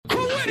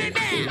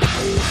Welcome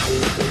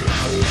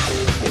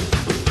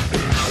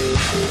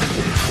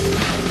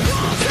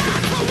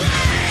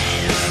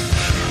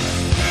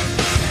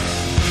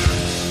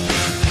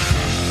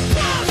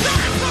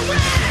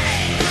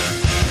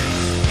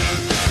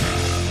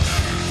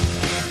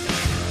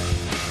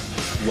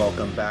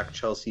back,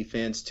 Chelsea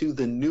fans, to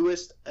the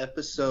newest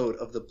episode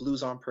of the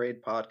Blues on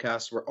Parade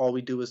podcast, where all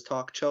we do is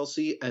talk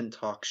Chelsea and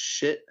talk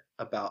shit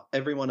about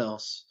everyone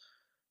else.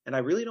 And I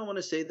really don't want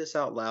to say this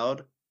out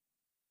loud.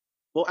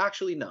 Well,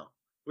 actually, no.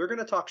 We're going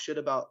to talk shit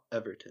about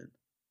Everton,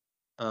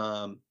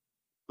 but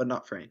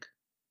not Frank.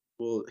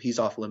 Well, he's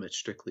off limits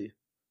strictly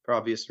for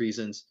obvious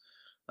reasons.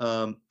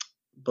 But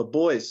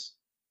boys,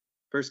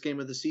 first game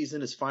of the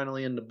season is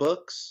finally in the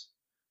books.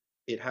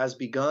 It has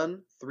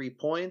begun. 3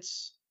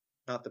 points.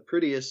 Not the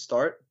prettiest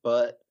start,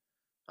 but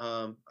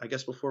I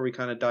guess before we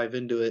kind of dive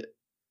into it,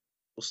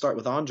 we'll start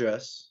with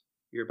Andres.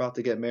 You're about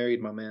to get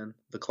married, my man.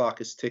 The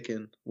clock is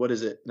ticking. What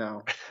is it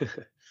now?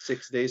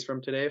 6 days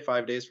from today?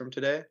 5 days from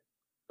today?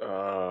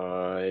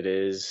 It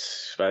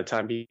is. By the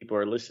time people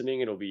are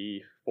listening, it'll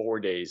be 4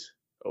 days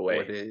away.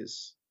 4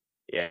 days.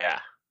 Yeah.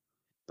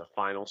 The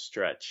final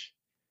stretch.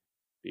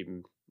 Be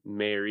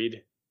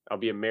married. I'll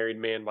be a married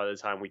man by the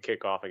time we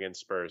kick off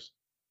against Spurs.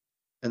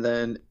 And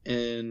then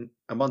in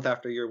a month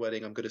after your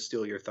wedding, I'm going to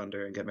steal your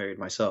thunder and get married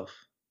myself.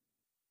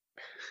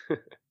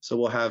 So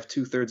we'll have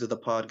 2/3 of the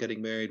pod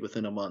getting married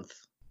within a month.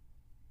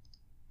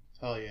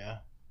 Hell yeah.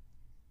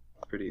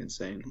 Pretty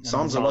insane.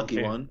 Sam's a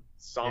lucky one.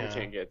 Sam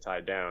can't get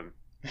tied down.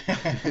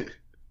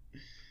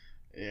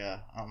 Yeah,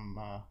 I'm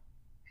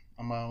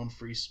my own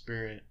free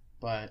spirit.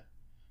 But,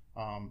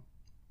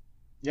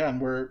 yeah,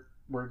 and we're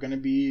going to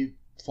be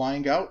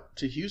flying out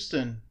to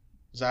Houston,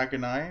 Zach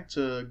and I,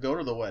 to go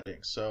to the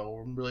wedding. So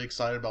I'm really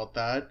excited about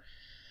that.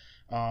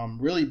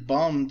 Really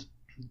bummed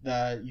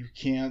that you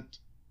can't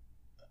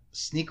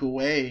sneak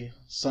away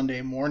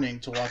Sunday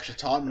morning to watch a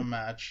Tottenham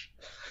match.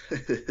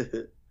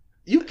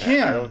 You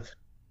can.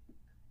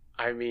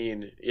 I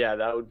mean, yeah,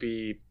 that would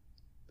be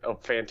a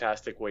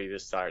fantastic way to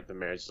start the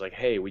marriage. It's like,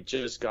 hey, we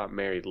just got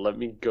married. Let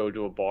me go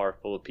to a bar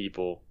full of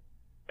people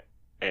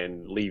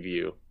and leave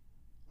you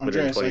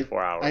within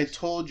 24 hours. I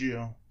told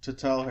you to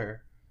tell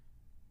her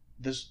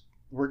this.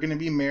 We're going to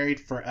be married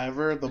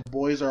forever. The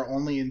boys are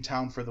only in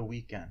town for the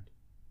weekend.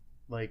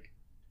 Like,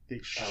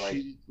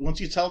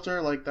 once you tell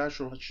her like that,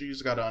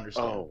 she's got to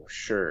understand. Oh,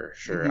 sure.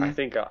 Mm-hmm. I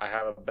think I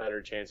have a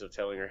better chance of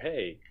telling her,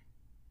 hey,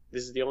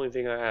 this is the only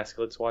thing I ask.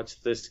 Let's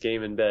watch this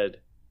game in bed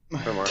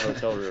from our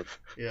hotel room.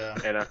 Yeah.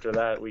 And after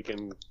that, we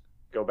can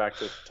go back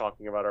to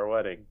talking about our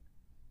wedding.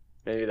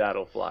 Maybe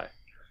that'll fly.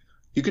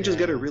 You can just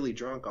get her really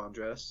drunk,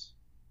 Andres.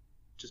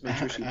 Just make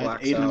sure she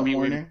blacks 8 out. in the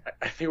morning.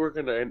 I think we're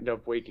going to end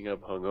up waking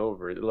up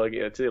hungover. Like,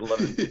 it's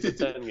 11. It's a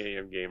 10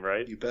 a.m. game,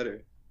 right? You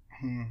better.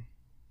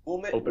 We'll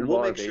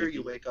make sure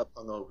you wake up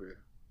hungover.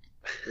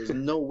 There's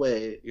no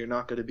way you're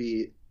not going to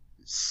be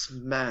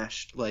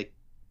smashed, like,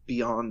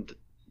 beyond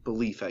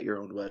belief at your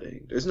own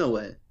wedding. There's no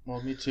way.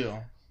 Well, me too.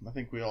 I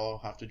think we all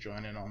have to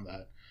join in on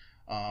that.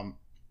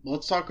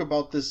 Let's talk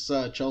about this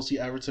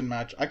Chelsea-Everton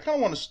match. I kind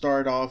of want to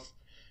start off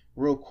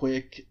real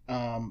quick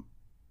and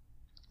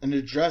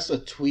address a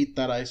tweet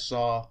that I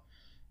saw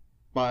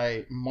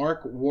by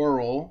Mark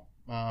Worrell.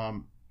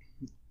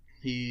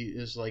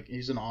 He's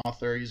an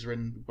author. He's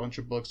written a bunch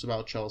of books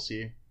about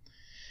Chelsea.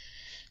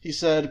 He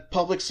said,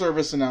 public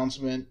service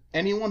announcement,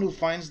 anyone who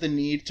finds the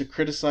need to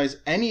criticize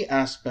any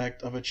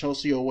aspect of a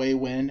Chelsea away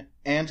win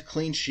and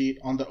clean sheet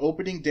on the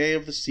opening day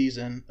of the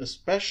season,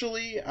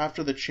 especially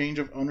after the change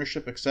of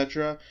ownership,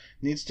 etc.,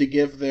 needs to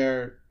give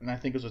their, and I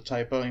think it was a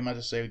typo, he might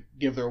have said,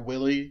 give their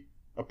willy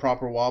a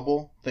proper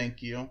wobble.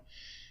 Thank you.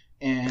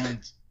 And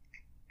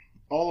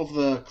all of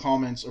the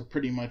comments are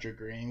pretty much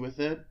agreeing with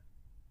it.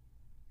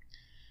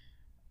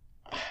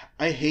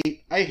 I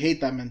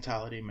hate that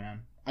mentality,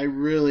 man. I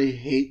really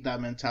hate that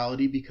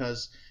mentality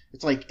because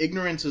it's like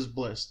ignorance is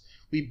bliss.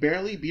 We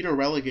barely beat a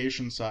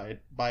relegation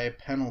side by a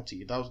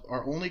penalty. That was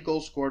our only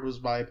goal scored was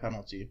by a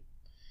penalty.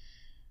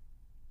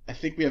 I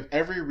think we have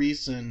every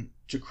reason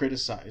to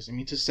criticize. I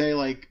mean, to say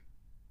like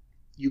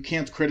you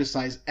can't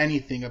criticize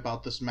anything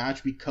about this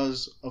match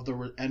because of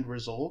the end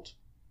result.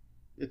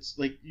 It's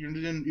like you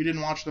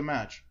didn't watch the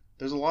match.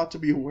 There's a lot to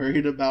be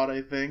worried about,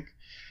 I think,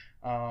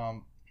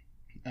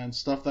 and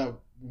stuff that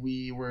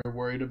we were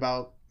worried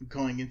about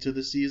going into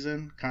the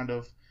season kind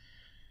of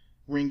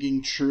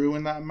ringing true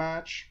in that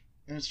match.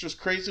 And it's just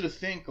crazy to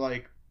think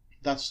like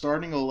that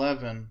starting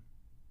 11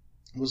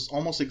 was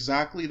almost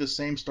exactly the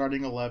same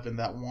starting 11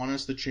 that won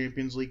us the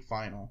Champions League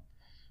final.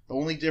 The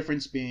only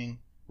difference being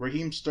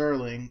Raheem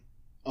Sterling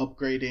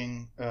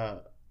upgrading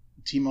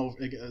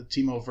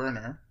Timo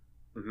Werner.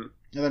 Mm-hmm.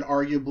 And then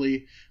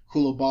arguably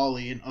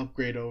Koulibaly an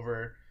upgrade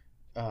over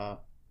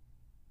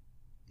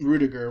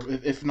Rudiger,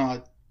 if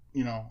not,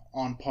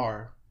 on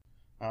par.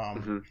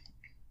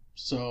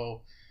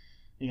 So,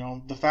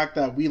 the fact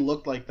that we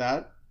looked like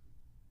that,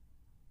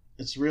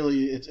 it's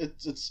really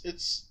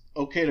it's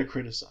okay to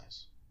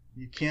criticize.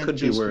 You can't could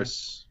be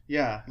worse.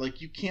 Yeah,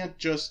 like you can't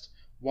just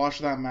watch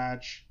that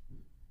match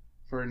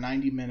for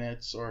 90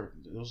 minutes, or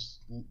it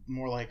was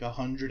more like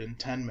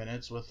 110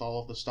 minutes with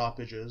all of the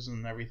stoppages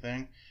and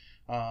everything,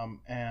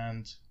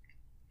 and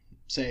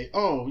say,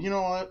 oh, you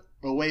know what,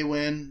 away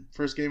win,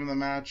 first game of the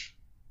match,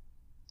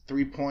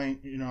 3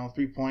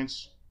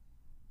 points,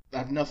 I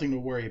have nothing to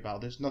worry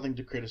about. There's nothing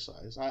to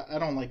criticize. I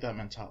don't like that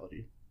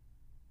mentality.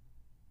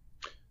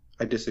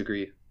 I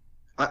disagree.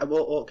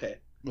 Okay.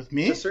 With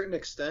me? To a certain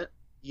extent,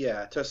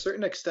 yeah, to a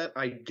certain extent,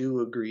 I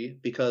do agree,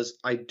 because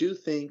I do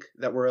think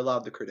that we're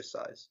allowed to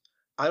criticize.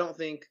 I don't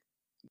think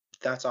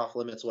that's off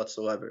limits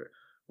whatsoever.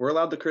 We're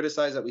allowed to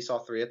criticize that we saw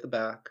 3 at the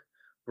back.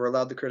 We're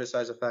allowed to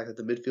criticize the fact that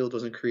the midfield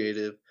wasn't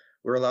creative.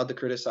 We're allowed to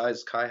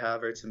criticize Kai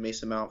Havertz and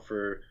Mason Mount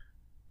for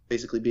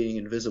basically being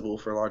invisible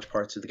for large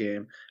parts of the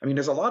game. I mean,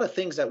 there's a lot of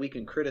things that we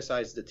can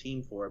criticize the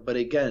team for, but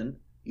again,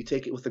 you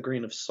take it with a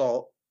grain of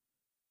salt.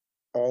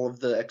 All of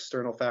the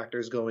external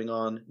factors going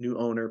on, new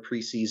owner,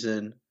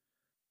 preseason,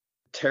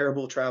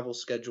 terrible travel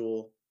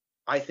schedule.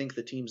 I think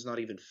the team's not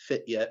even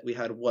fit yet. We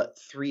had,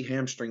 3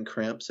 hamstring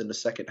cramps in the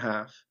second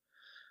half.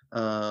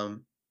 But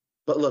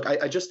look,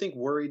 I just think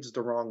worried's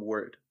the wrong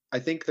word. I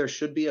think there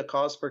should be a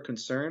cause for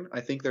concern. I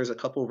think there's a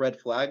couple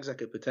red flags that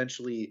could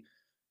potentially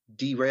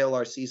derail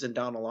our season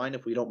down the line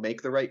if we don't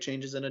make the right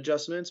changes and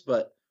adjustments.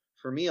 But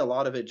for me, a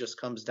lot of it just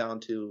comes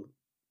down to,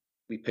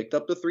 we picked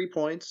up the 3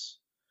 points.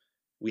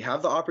 We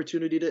have the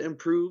opportunity to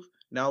improve.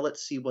 Now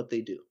let's see what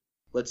they do.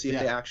 Let's see if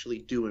they actually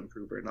do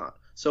improve or not.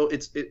 So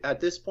at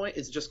this point,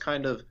 it's just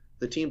kind of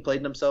the team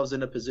played themselves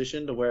in a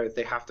position to where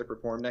they have to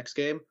perform next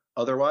game.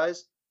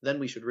 Otherwise, then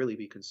we should really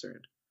be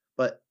concerned.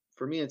 But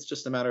for me, it's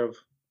just a matter of,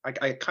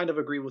 I kind of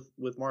agree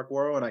with Mark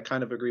Worrell, and I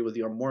kind of agree with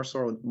you. More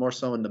so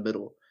in the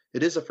middle.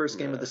 It is the first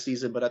game of the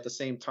season, but at the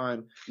same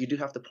time, you do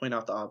have to point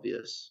out the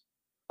obvious.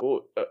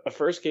 Well, a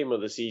first game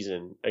of the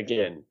season,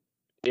 again,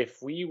 if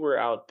we were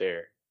out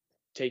there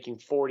taking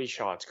 40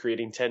 shots,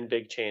 creating 10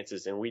 big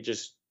chances, and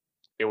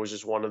it was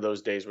just one of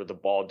those days where the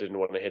ball didn't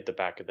want to hit the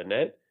back of the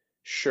net,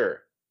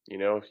 sure.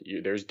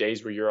 There's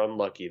days where you're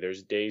unlucky.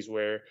 There's days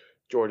where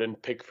Jordan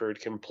Pickford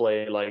can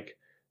play like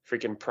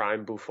freaking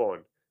prime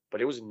Buffon. But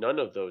it was none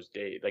of those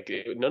days.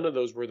 None of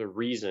those were the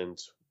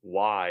reasons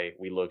why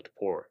we looked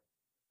poor.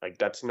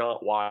 That's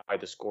not why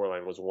the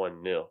scoreline was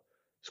 1-0. The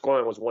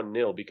scoreline was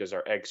 1-0 because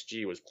our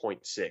XG was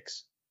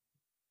 0.6.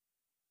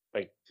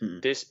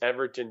 This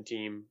Everton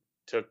team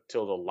took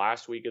till the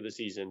last week of the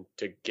season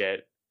to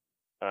get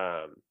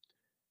to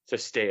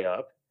stay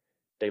up.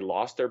 They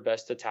lost their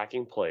best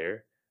attacking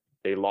player.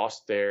 They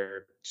lost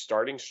their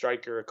starting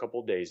striker a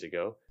couple days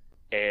ago,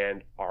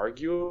 and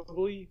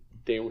arguably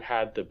they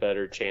had the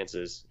better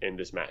chances in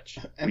this match.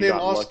 And they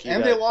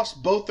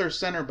lost both their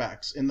center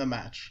backs in the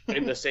match.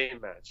 In the same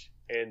match.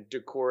 And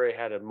Doucouré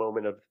had a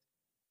moment of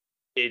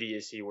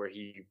idiocy where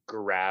he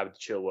grabbed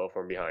Chilwell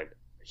from behind.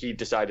 He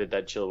decided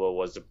that Chilwell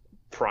was a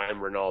prime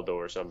Ronaldo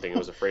or something and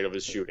was afraid of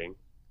his shooting,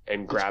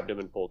 and grabbed him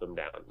and pulled him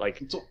down.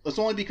 It's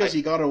only because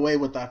he got away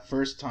with that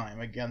first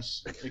time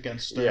against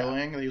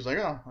Sterling. He was like,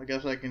 oh, I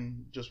guess I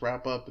can just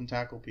wrap up and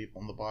tackle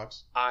people in the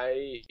box.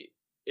 I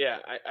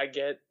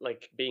get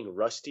being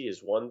rusty is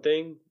one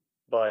thing,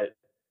 but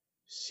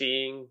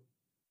seeing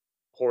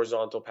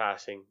horizontal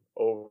passing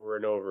over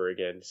and over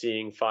again,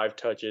 seeing 5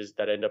 touches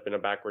that end up in a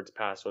backwards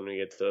pass when we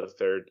get to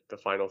the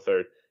final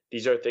third,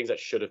 these are things that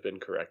should have been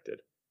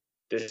corrected.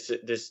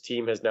 This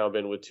team has now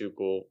been with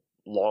Tuchel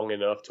long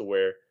enough to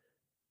where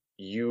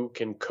you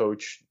can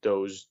coach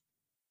those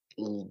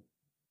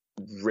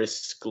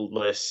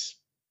riskless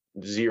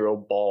 0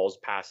 balls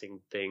passing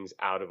things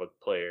out of a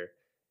player,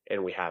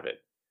 and we haven't.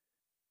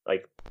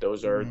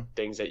 Those are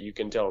things that you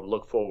can tell them,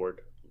 look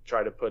forward,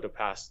 try to put a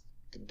pass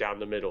down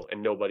the middle,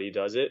 and nobody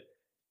does it.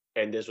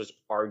 And this was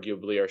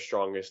arguably our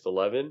strongest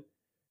 11.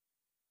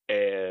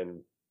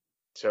 And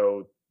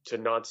so to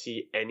not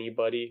see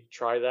anybody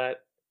try that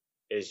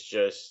is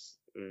just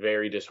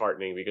very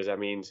disheartening, because that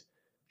means,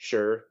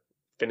 sure,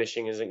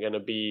 finishing isn't going to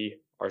be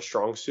our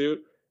strong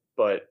suit,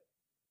 but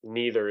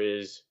neither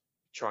is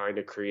trying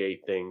to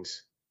create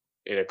things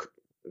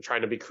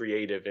trying to be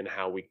creative in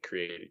how we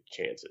create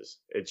chances.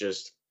 It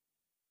just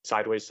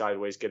sideways,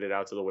 get it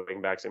out to the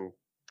wing backs and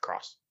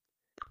cross.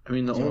 I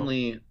mean, the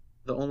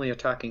only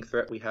attacking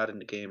threat we had in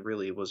the game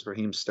really was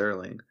Raheem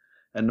Sterling,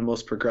 and the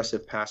most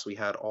progressive pass we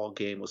had all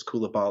game was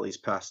Koulibaly's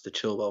pass to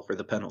Chilwell for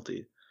the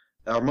penalty.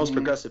 Our most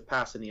progressive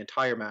pass in the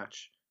entire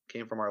match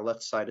came from our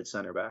left-sided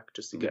center back,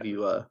 just to give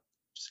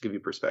you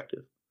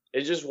perspective.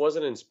 It just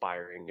wasn't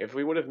inspiring. If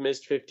we would have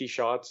missed 50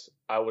 shots,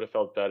 I would have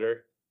felt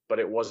better, but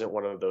it wasn't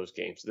one of those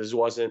games. This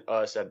wasn't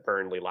us at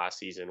Burnley last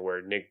season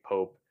where Nick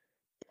Pope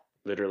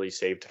literally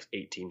saved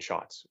 18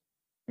 shots.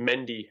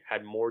 Mendy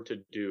had more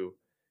to do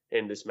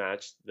in this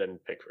match than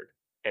Pickford,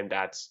 and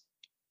that's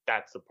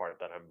the part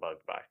that I'm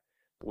bugged by.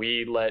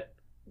 We let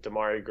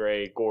Demarai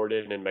Gray,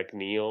 Gordon, and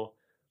McNeil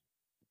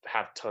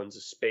have tons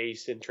of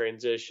space in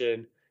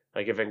transition.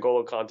 If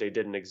N'Golo Kante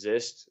didn't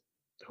exist,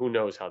 who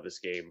knows how this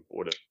game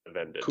would have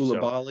ended.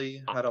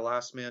 Koulibaly had a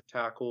last-man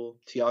tackle.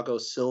 Thiago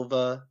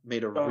Silva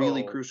made a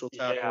really crucial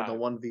tackle in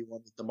the 1v1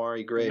 with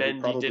Demarai Gray.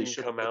 Mendy didn't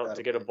come out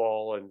to get a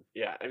ball, and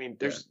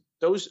there's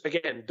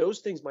those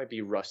things might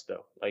be rust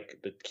though. Like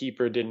the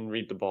keeper didn't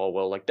read the ball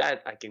well, like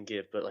that I can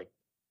give, but like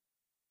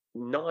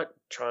not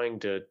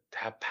trying to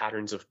have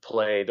patterns of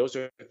play. Those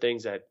are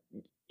things that,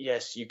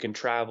 yes, you can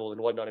travel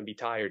and whatnot and be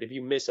tired. If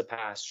you miss a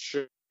pass,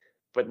 sure,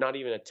 but not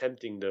even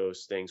attempting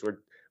those things.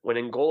 When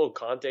N'Golo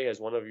Kante has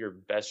one of your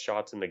best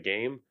shots in the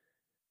game,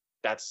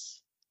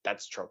 that's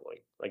troubling.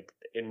 Like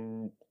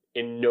in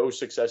no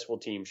successful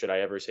team should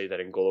I ever say that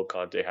N'Golo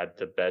Kante had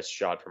the best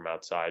shot from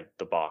outside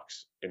the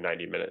box in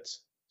 90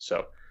 minutes.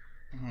 So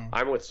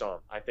I'm with Sam.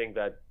 I think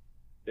that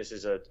this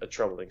is a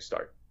troubling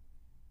start.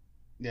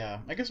 Yeah,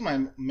 I guess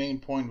my main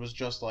point was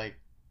just like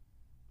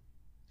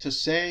to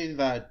say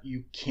that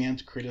you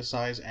can't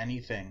criticize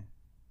anything,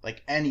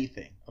 like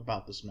anything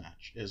about this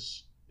match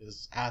is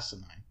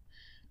asinine.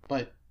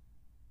 But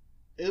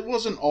it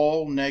wasn't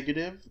all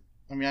negative.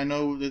 I mean, I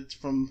know it's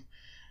from,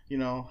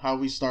 how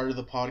we started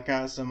the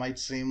podcast. It might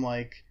seem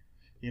like,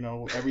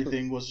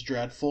 everything was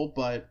dreadful,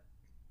 but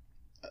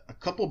a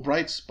couple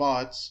bright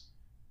spots.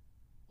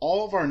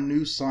 All of our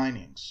new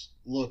signings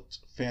looked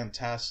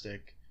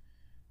fantastic.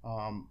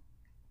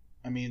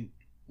 I mean,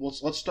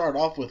 let's start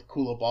off with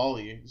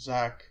Koulibaly.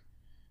 Zach,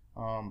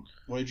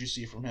 what did you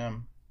see from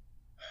him?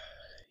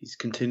 He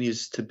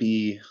continues to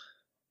be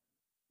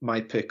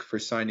my pick for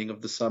signing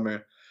of the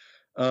summer.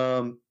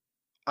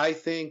 I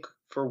think,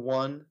 for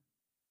one,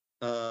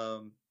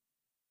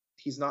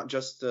 he's not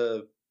just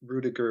a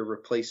Rudiger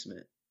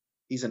replacement.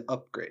 He's an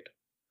upgrade.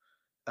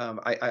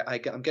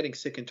 I'm getting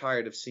sick and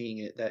tired of seeing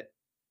it that,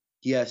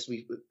 yes,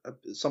 we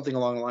something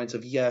along the lines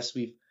of, yes,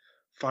 we've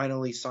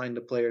finally signed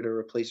a player to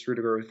replace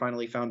Rudiger. We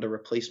finally found a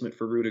replacement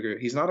for Rudiger.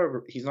 He's not a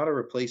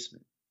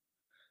replacement.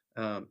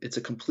 It's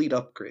a complete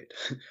upgrade.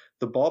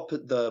 The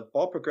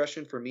ball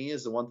progression for me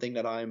is the one thing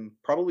that I'm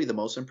probably the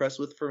most impressed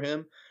with for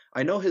him.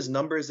 I know his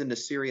numbers in the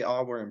Serie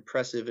A were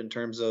impressive in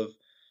terms of,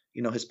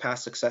 his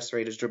pass success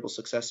rate, his dribble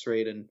success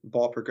rate, and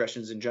ball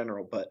progressions in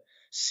general. But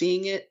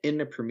seeing it in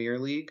the Premier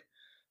League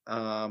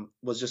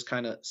was just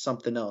kind of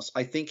something else.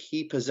 I think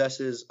he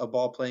possesses a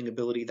ball playing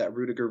ability that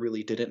Rudiger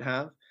really didn't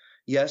have.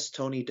 Yes,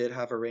 Tony did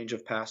have a range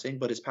of passing,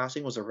 but his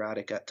passing was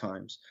erratic at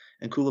times.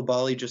 And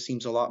Koulibaly just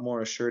seems a lot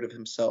more assured of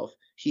himself.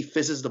 He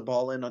fizzes the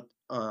ball in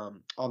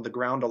on the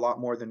ground a lot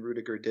more than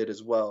Rudiger did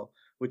as well,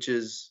 which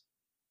is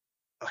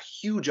a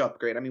huge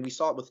upgrade. I mean, we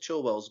saw it with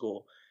Chilwell's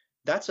goal.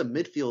 That's a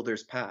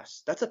midfielder's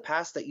pass. That's a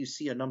pass that you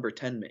see a number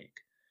 10 make.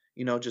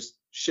 Just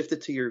shift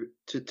it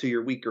to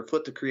your weaker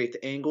foot to create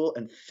the angle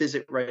and fizz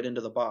it right into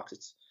the box.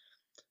 It's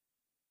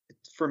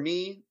for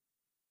me,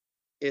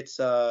 it's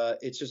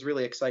just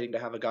really exciting to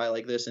have a guy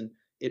like this, and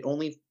it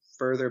only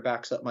further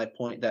backs up my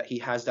point that he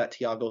has that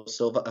Thiago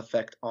Silva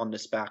effect on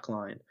this back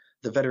line.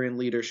 The veteran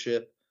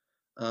leadership,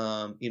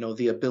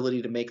 the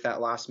ability to make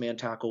that last man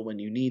tackle when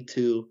you need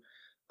to.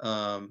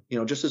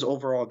 Just his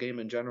overall game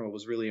in general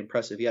was really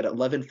impressive. He had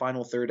 11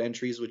 final third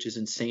entries, which is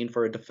insane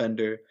for a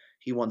defender.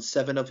 He won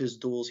 7 of his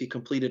duels. He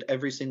completed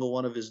every single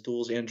one of his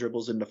duels and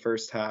dribbles in the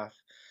first half.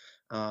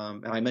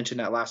 And I mentioned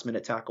that last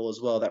minute tackle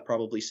as well. That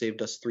probably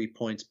saved us 3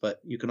 points, but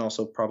you can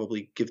also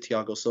probably give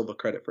Thiago Silva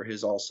credit for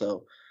his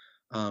also.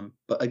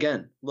 But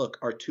again, look,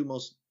 our 2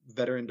 most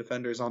veteran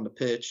defenders on the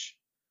pitch,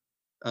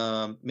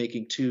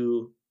 making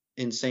 2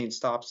 insane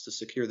stops to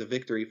secure the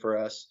victory for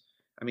us.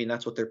 I mean,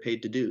 that's what they're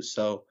paid to do.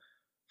 So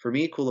for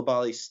me,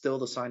 Koulibaly's still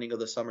the signing of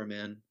the summer,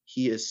 man.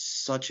 He is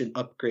such an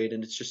upgrade,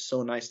 and it's just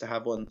so nice to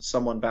have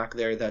someone back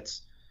there that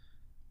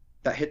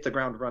hit the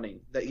ground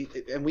running.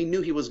 And we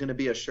knew he was going to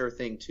be a sure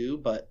thing too,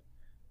 but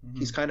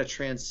he's kind of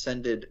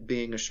transcended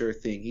being a sure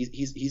thing.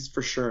 He's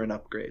for sure an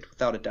upgrade,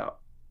 without a doubt.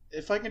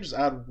 If I can just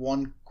add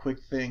one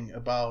quick thing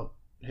about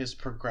his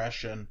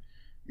progression,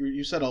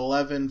 you said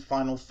 11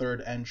 final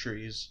third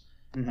entries.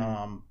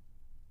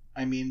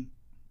 I mean,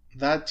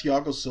 that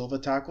Thiago Silva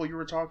tackle you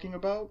were talking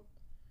about,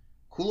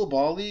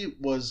 Koulibaly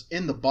was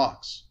in the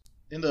box,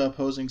 in the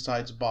opposing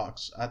side's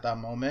box at that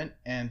moment,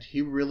 and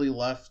he really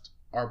left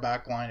our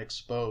back line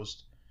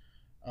exposed.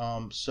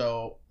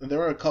 So there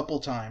were a couple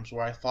times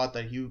where I thought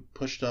that he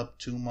pushed up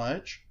too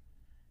much,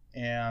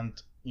 and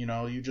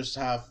you just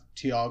have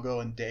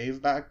Thiago and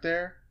Dave back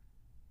there.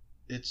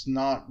 It's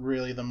not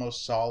really the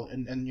most solid,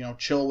 and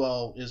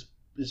Chilwell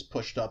is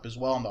pushed up as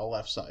well on the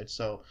left side,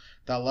 so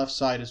that left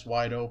side is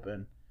wide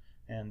open,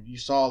 and you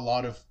saw a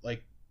lot of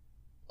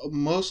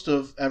most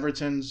of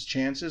Everton's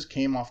chances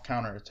came off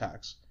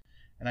counterattacks,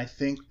 and I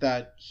think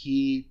that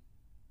he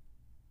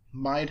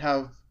might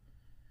have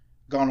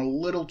gone a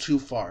little too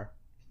far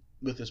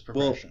with his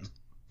progression. Well,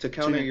 to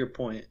counter your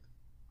point,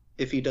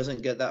 if he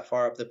doesn't get that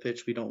far up the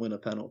pitch, we don't win a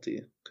penalty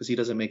because he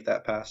doesn't make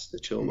that pass to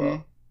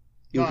Chilwell.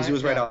 Because he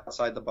was right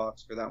outside the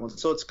box for that one.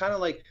 So it's kind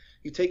of like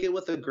you take it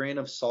with a grain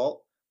of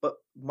salt. But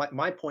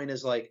my point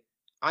is,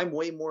 I'm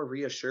way more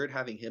reassured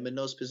having him in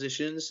those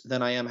positions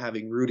than I am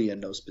having Rudy in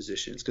those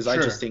positions, because I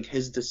just think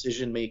his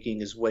decision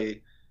making is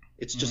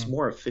it's just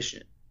more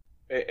efficient.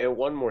 And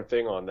one more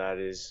thing on that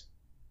is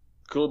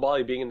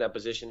Koulibaly being in that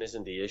position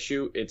isn't the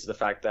issue. It's the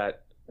fact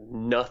that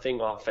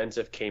nothing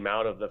offensive came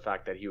out of the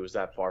fact that he was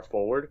that far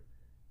forward.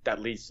 that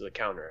leads to the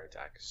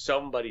counterattack.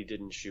 Somebody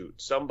didn't shoot.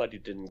 Somebody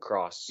didn't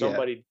cross. Yeah.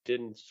 Somebody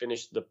didn't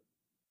finish the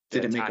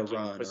Didn't make a attacking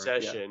run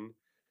possession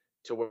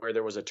to where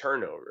there was a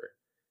turnover,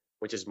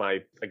 which is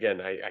I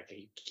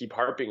keep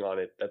harping on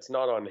it. That's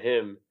not on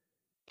him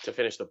to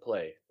finish the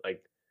play.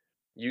 Like,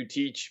 you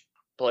teach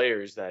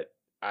players that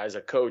as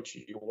a coach,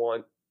 you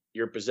want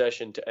your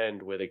possession to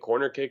end with a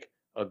corner kick,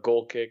 a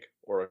goal kick,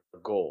 or a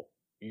goal.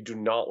 You do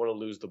not want to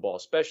lose the ball,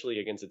 especially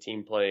against a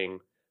team playing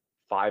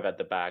 5 at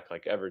the back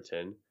like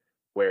Everton,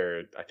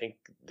 where I think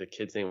the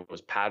kid's name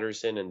was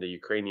Patterson and the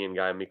Ukrainian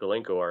guy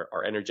Mikolenko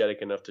are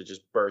energetic enough to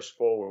just burst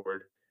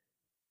forward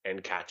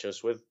and catch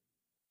us with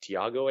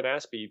Thiago and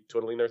Aspie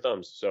twiddling their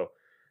thumbs. So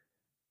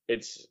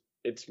it's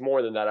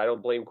more than that. I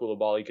don't blame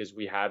Koulibaly because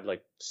we had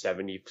like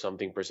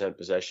 70-something%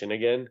 possession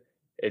again.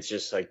 It's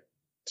just like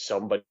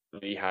somebody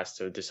has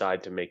to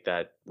decide to make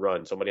that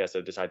run. Somebody has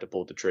to decide to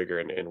pull the trigger,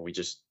 and we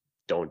just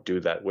don't do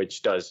that,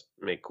 which does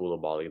make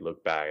Koulibaly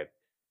look bad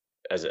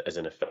as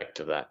an effect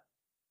of that.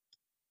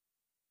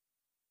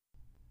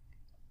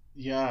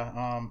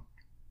 Yeah.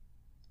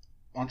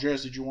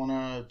 Andreas, did you want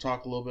to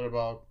talk a little bit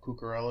about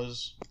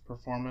Cucurella's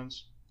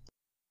performance?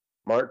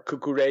 Marc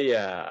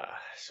Cucurella.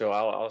 So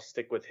I'll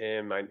stick with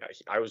him.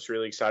 I was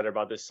really excited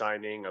about this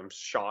signing. I'm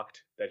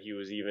shocked that he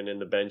was even in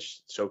the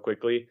bench so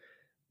quickly,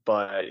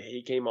 but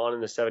he came on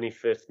in the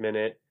 75th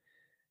minute.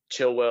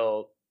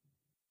 Chilwell,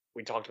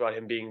 we talked about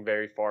him being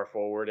very far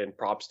forward, and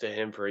props to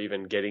him for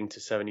even getting to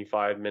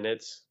 75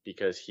 minutes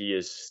because he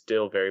is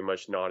still very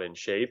much not in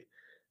shape.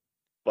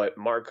 But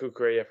Marc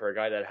Cucurella, for a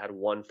guy that had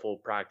one full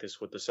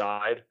practice with the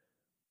side,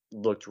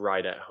 looked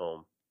right at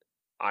home.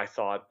 I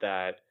thought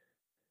that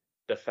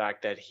the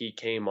fact that he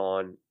came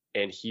on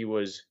and he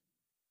was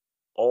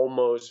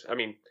almost,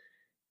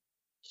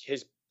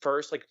 his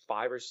first like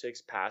 5 or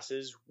 6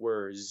 passes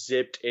were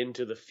zipped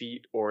into the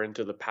feet or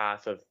into the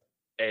path of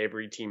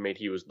every teammate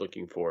he was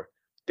looking for.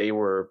 They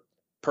were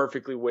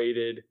perfectly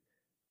weighted.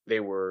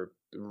 They were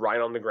right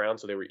on the ground,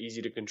 so they were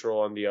easy to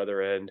control on the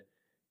other end.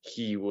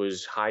 He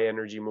was high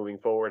energy moving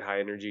forward,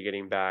 high energy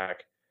getting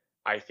back.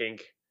 I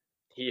think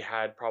he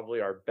had probably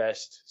our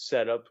best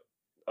setup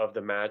of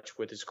the match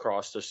with his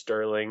cross to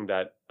Sterling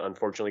that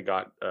unfortunately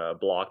got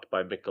blocked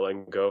by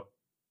Mikolenko.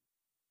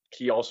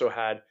 He also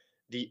had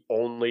the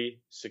only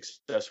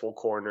successful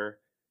corner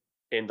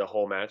in the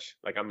whole match.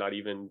 Like, I'm not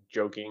even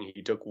joking.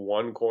 He took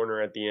one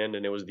corner at the end,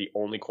 and it was the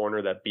only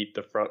corner that beat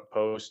the front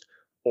post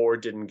or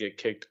didn't get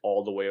kicked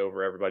all the way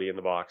over everybody in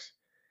the box.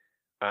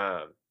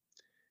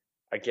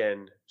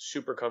 Again,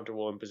 super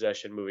comfortable in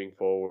possession moving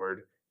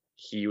forward.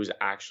 He was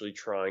actually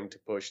trying to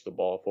push the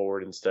ball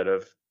forward instead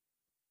of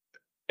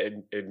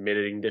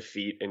admitting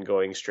defeat and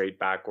going straight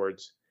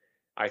backwards.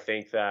 I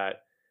think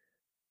that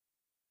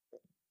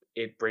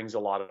it brings a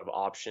lot of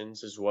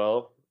options as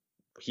well.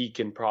 He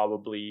can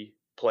probably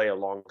play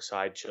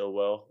alongside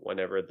Chilwell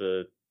whenever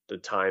the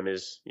time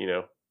is,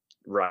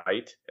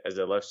 right as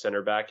a left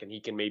center back, and he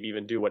can maybe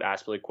even do what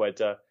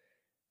Azpilicueta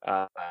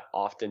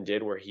often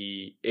did, where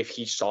if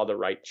he saw the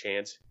right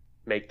chance,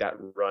 make that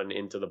run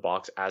into the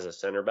box as a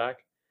center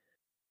back.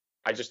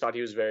 I just thought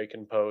he was very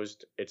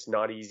composed. It's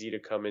not easy to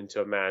come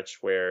into a match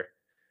where,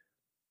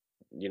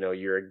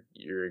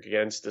 you're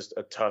against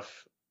a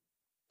tough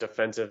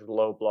defensive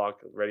low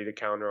block ready to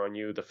counter on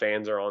you. The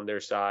fans are on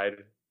their side.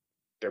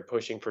 They're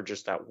pushing for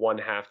just that one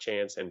half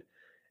chance, and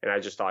I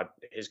just thought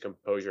his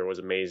composure was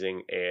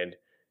amazing, and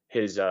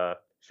his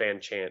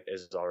fan chant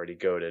is already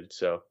goated.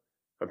 So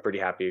I'm pretty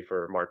happy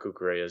for Marc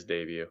Cucurella's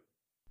debut.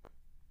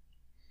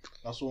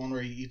 That's the one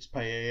where he eats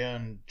paella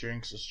and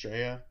drinks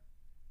Estrella.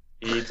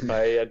 He eats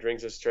paella,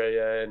 drinks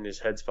Estrella, and his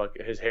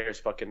hair's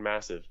fucking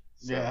massive.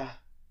 So Yeah.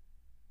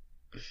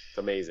 It's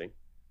amazing.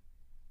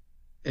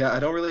 Yeah, I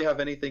don't really have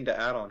anything to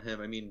add on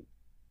him. I mean,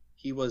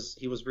 he was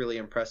really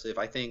impressive.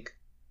 I think,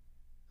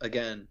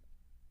 again,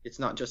 it's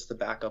not just the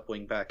backup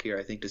wing back here.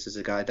 I think this is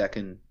a guy that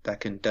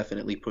can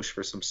definitely push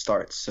for some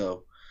starts.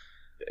 So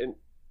And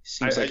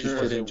seems I like he just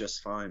fit wanna in say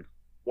just fine.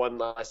 one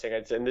last thing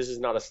I'd say, and this is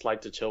not a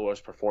slight to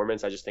Chilwell's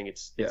performance. I just think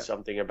it's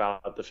something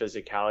about the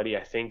physicality.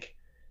 I think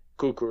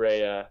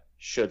Cucurella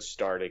should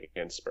start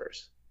against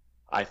Spurs.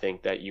 I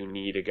think that you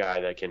need a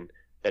guy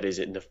that is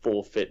in the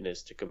full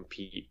fitness to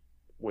compete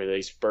with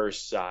a Spurs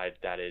side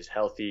that is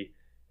healthy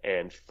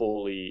and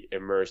fully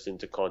immersed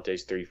into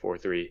Conte's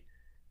 3-4-3.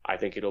 I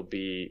think it'll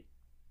be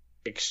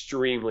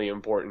extremely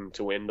important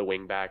to win the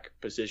wingback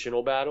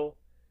positional battle,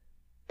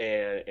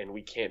 and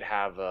we can't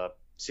have a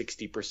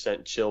 60%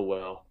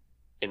 Chilwell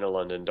in a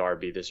London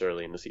derby this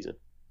early in the season.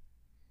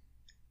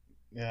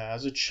 Yeah,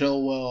 as a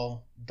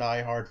Chilwell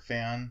diehard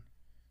fan,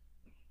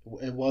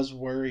 it was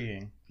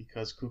worrying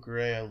because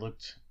Cucurella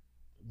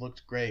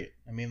looked great.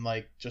 I mean,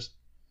 like, just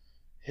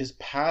his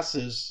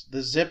passes,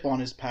 the zip on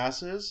his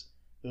passes,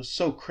 it was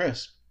so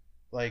crisp.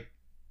 Like,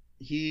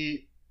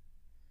 he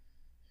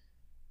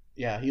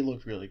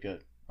looked really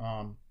good.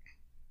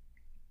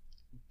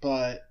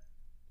 But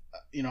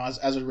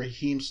as a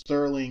Raheem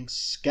Sterling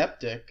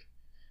skeptic,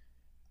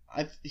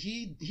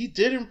 he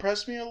did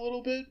impress me a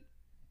little bit,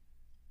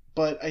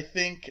 but I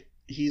think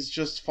he's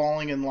just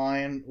falling in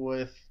line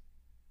with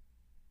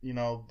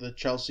the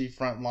Chelsea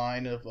front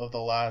line of the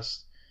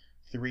last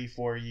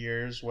 3-4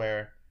 years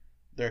where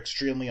they're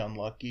extremely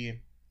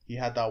unlucky. He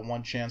had that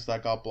one chance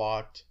that got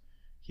blocked.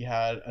 He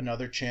had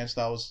another chance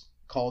that was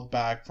called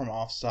back from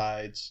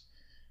offsides.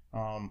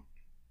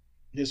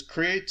 His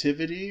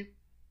creativity,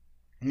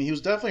 I mean, he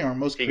was definitely our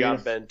most creative. He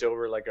got bent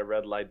over like a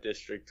red light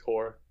district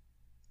whore.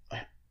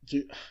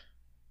 Dude,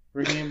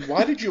 Raheem,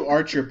 why did you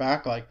arch your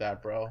back like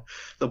that, bro?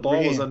 The ball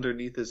Raheem. was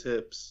underneath his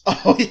hips.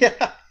 Oh,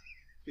 yeah.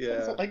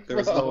 Yeah, Like, there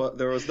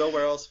was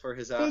nowhere else for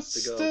his ass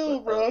to go. Still,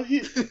 bro,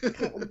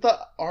 the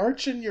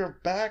arch in your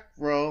back,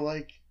 bro,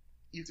 like,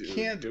 you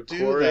can't do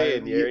that.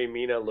 And Yerry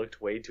Mina looked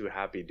way too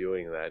happy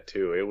doing that,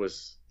 too. It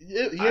was...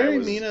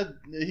 Yerry Mina,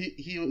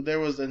 there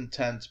was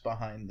intent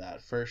behind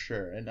that, for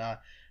sure, and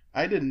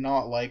I did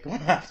not like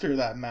him after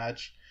that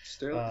match.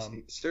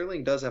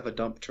 Sterling does have a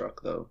dump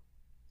truck, though.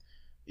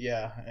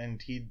 Yeah,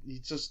 and he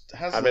just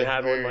has. I've been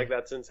having one like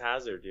that since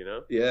Hazard, you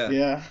know. Yeah.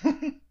 Yeah.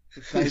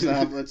 It's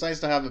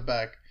nice to have it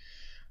back.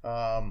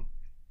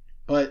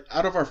 But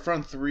out of our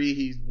front three,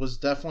 he was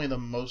definitely the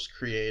most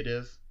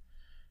creative.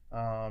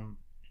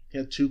 He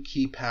had 2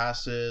 key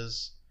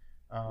passes.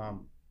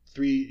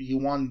 He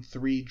won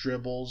 3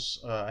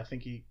 dribbles. I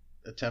think he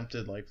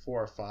attempted like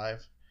 4 or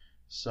 5.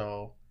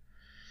 So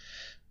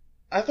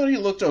I thought he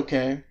looked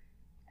okay.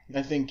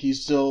 I think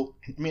he's still.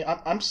 I mean,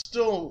 I'm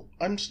still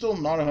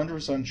not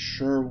 100%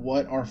 sure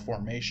what our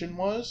formation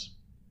was.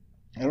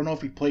 I don't know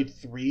if he played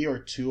 3 or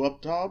 2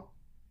 up top.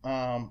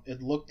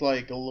 It looked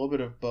like a little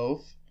bit of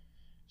both.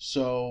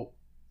 So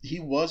he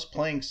was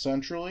playing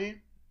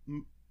centrally,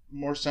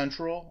 more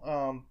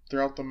central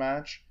throughout the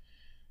match.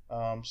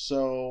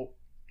 So,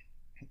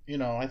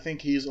 I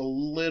think he's a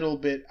little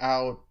bit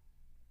out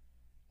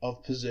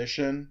of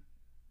position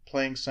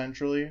playing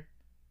centrally.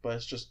 But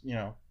it's just,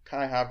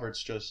 Kai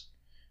Havertz just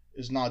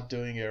is not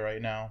doing it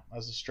right now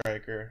as a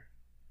striker.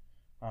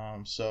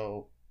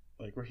 So,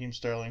 like, Raheem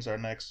Sterling's our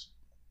next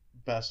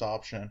best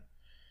option.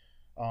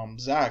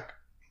 Zach,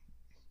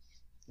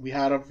 we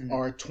had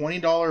our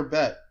 $20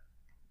 bet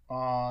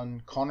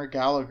on Conor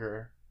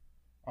Gallagher.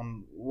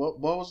 What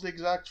was the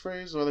exact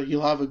phrase? Whether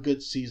he'll have a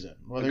good season.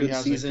 Whether a good he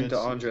has season a good to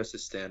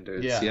Andres'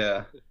 standards. Yeah.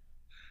 Yeah.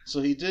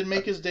 So he did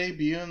make his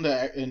debut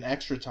in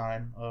extra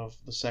time of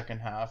the second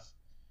half.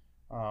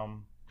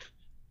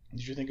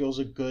 Did you think it was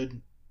a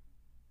good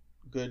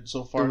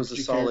so far? It was a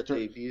solid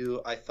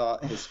debut. I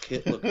thought his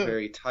kit looked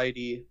very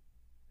tidy.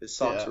 His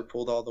socks were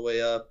pulled all the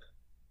way up.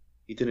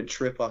 He didn't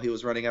trip while he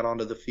was running out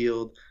onto the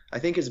field. I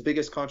think his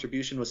biggest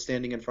contribution was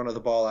standing in front of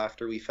the ball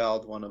after we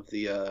fouled one of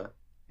the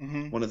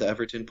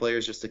Everton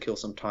players just to kill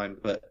some time.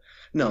 But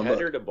no, he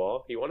headered a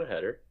ball. He won a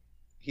header.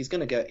 He's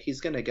gonna get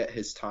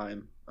his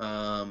time.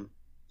 And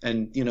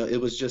it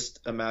was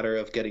just a matter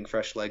of getting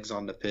fresh legs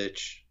on the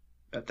pitch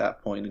at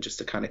that point, and just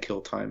to kind of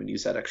kill time and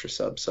use that extra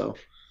sub. So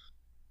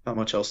not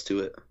much else to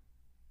it.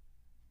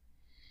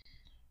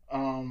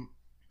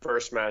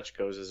 First match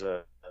goes as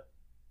a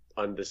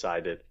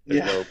undecided.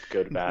 There's no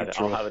good, bad.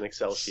 I'll have an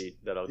Excel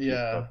sheet that I'll keep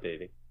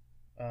updating.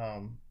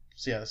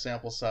 So the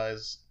sample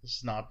size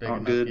is not big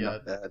enough good,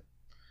 yet. Not bad.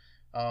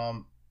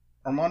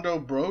 Armando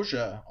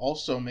Broja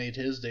also made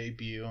his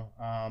debut.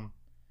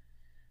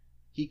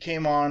 He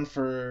came on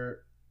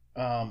for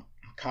Kai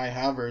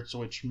Havertz,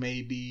 which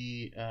may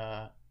be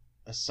a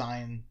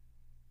sign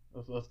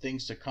of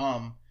things to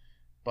come,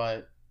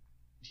 but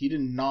he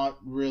did not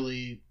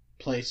really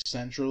play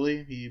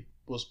centrally. He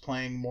was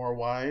playing more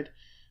wide.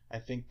 I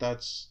think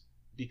that's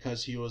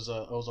because it was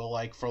a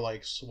like for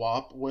like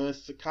swap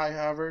with Kai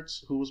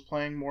Havertz, who was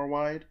playing more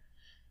wide.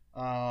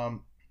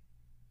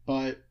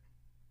 But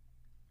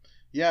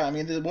yeah, I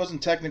mean, it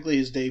wasn't technically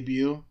his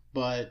debut,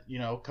 but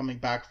coming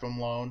back from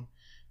loan,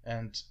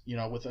 and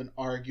with an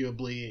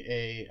arguably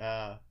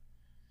a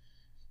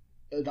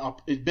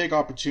big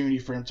opportunity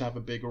for him to have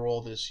a big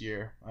role this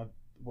year.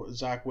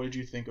 Zach, what did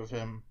you think of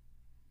him?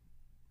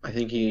 I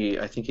think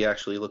he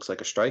actually looks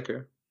like a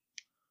striker,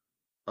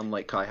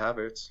 unlike Kai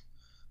Havertz.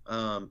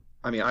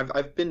 I mean,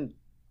 I've been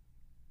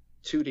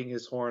tooting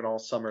his horn all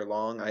summer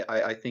long.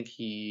 I think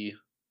he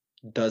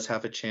does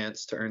have a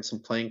chance to earn some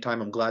playing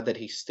time. I'm glad that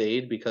he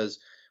stayed, because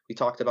we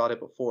talked about it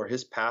before.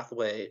 His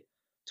pathway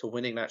to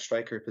winning that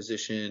striker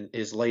position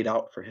is laid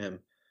out for him.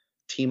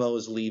 Timo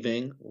is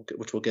leaving,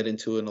 which we'll get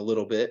into in a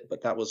little bit,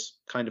 but that was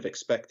kind of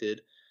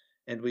expected.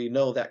 And we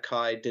know that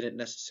Kai didn't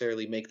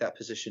necessarily make that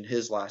position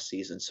his last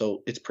season,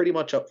 so it's pretty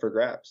much up for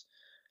grabs.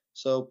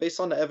 So based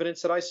on the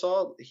evidence that I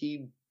saw,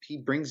 he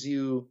brings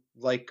you,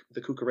 like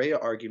the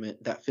Cucurella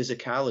argument, that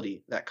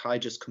physicality that Kai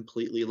just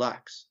completely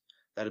lacks,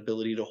 that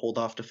ability to hold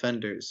off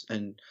defenders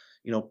and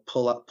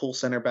pull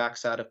center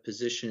backs out of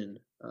position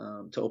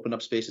to open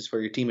up spaces for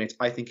your teammates.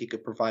 I think he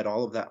could provide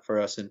all of that for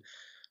us. And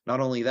not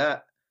only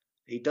that,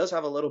 he does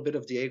have a little bit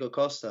of Diego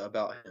Costa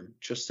about him,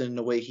 just in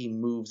the way he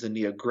moves and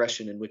the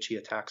aggression in which he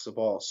attacks the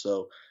ball.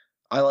 So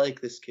I like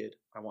this kid.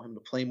 I want him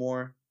to play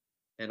more.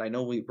 And I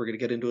know we're going to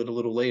get into it a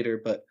little later,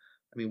 but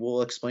I mean,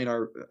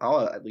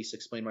 I'll at least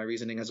explain my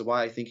reasoning as to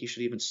why I think he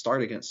should even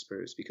start against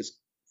Spurs, because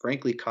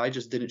frankly, Kai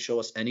just didn't show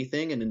us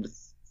anything. And in the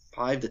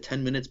 5 to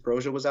 10 minutes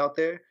Broja was out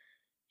there,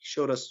 he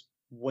showed us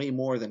way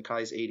more than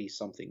Kai's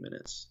 80-something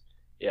minutes.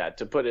 Yeah,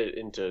 to put it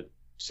into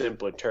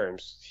simpler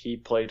terms, he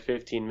played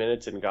 15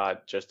 minutes and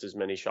got just as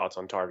many shots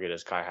on target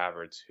as Kai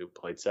Havertz, who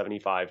played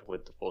 75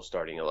 with the full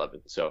starting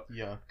 11. So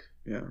Yuck.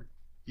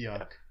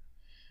 Yeah.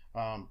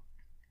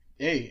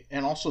 Hey,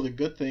 and also the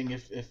good thing,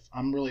 if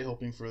I'm really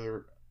hoping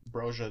for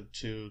Broja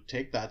to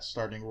take that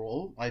starting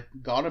role, I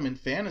got him in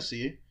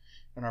fantasy,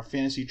 in our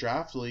fantasy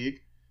draft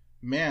league.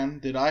 Man,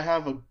 did I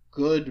have a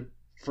good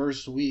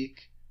first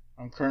week.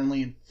 I'm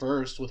currently in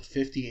first with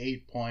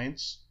 58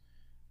 points.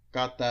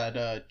 Got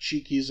that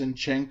Cheeky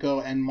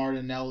Zinchenko and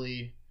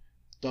Martinelli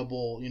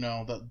double,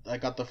 I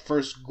got the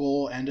first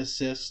goal and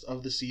assist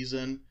of the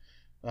season.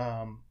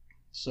 And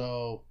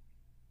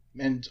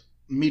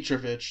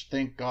Mitrovic,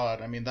 thank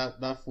God. I mean,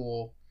 that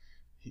fool,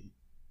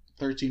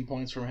 13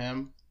 points from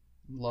him.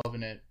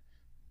 Loving it.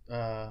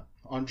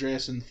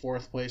 Andreas in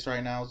 4th place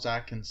right now.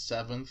 Zach in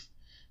 7th.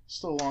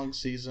 Still a long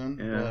season.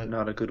 Yeah, but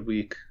not a good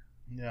week.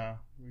 yeah,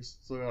 we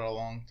still got a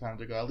long time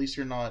to go. At least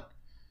you're not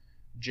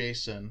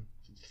Jason,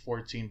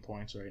 14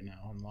 points right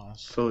now in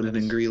last. Foden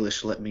and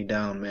Grealish let me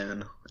down,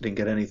 man. I didn't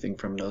get anything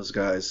from those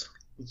guys.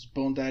 It's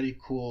Bone Daddy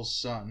Cool's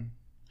son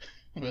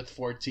with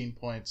 14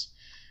 points.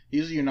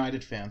 He's a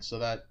United fan, so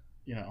that,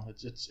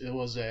 it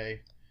was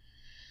a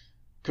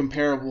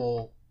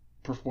comparable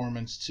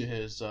performance to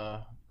his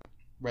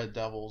Red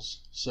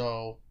Devils.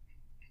 So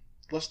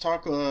let's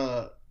talk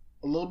a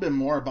little bit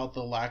more about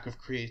the lack of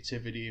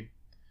creativity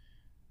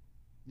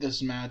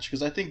this match,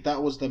 because I think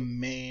that was the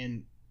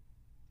main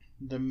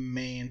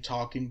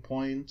talking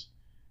point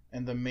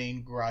and the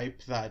main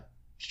gripe that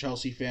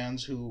Chelsea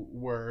fans who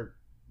were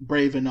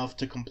brave enough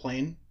to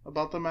complain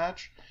about the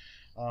match,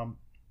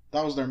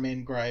 that was their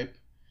main gripe.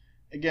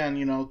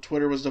 Again,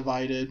 Twitter was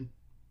divided.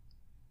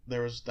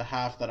 There was the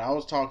half that I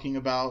was talking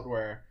about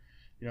where,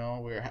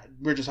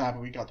 we're just happy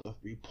we got the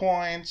 3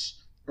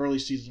 points, early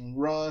season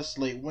rust,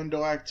 late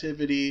window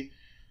activity,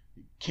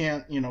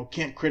 can't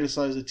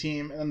criticize the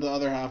team, and the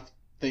other half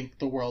think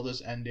the world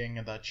is ending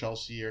and that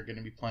Chelsea are going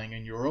to be playing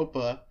in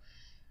Europa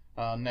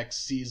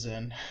next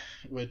season,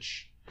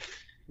 which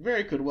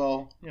very could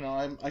well,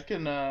 I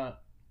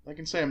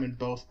can say I'm in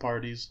both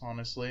parties,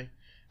 honestly,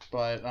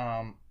 but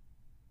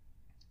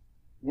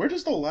where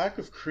does the lack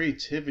of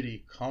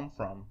creativity come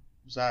from,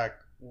 Zach?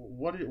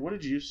 What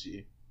did you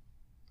see?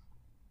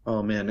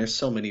 Oh man, there's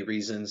so many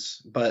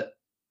reasons, but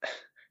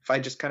if I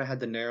just kind of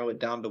had to narrow it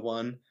down to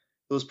one,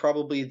 it was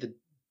probably the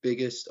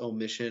biggest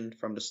omission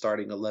from the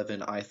starting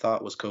 11 I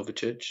thought was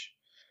Kovacic.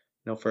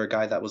 For a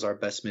guy that was our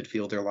best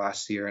midfielder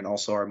last year and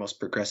also our most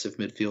progressive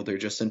midfielder,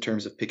 just in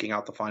terms of picking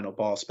out the final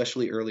ball,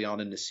 especially early on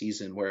in the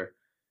season where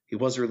he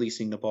was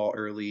releasing the ball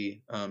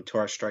early to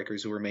our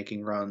strikers who were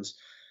making runs.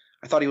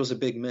 I thought he was a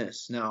big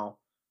miss. Now,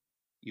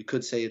 you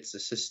could say it's the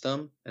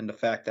system and the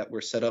fact that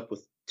we're set up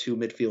with 2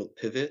 midfield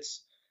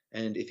pivots.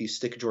 And if you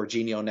stick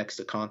Jorginho next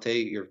to Conte,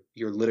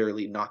 you're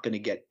literally not going to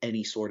get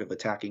any sort of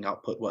attacking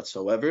output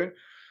whatsoever.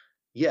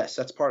 Yes,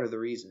 that's part of the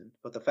reason.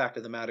 But the fact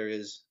of the matter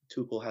is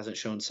Tuchel hasn't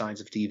shown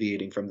signs of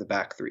deviating from the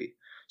back 3.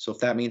 So if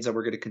that means that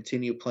we're going to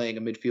continue playing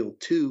a midfield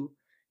 2,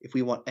 if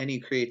we want any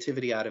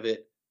creativity out of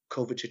it,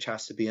 Kovacic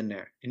has to be in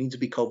there. It needs to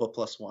be Kova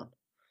 +1.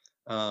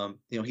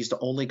 He's the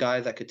only guy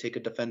that could take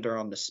a defender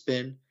on the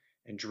spin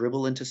and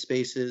dribble into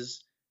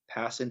spaces,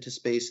 pass into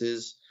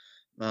spaces.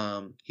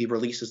 He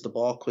releases the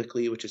ball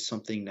quickly, which is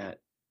something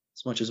that,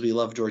 as much as we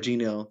love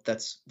Jorginho,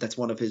 that's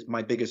one of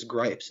my biggest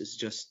gripes, is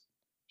just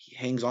he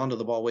hangs on to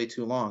the ball way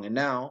too long. And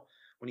now,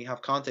 when you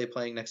have Conte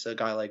playing next to a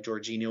guy like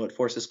Jorginho, it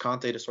forces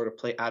Conte to sort of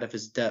play out of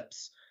his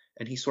depths,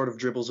 and he sort of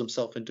dribbles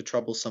himself into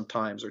trouble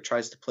sometimes or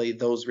tries to play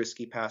those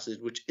risky passes,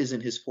 which isn't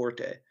his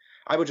forte.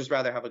 I would just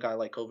rather have a guy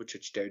like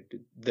Kovacic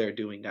there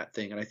doing that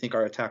thing, and I think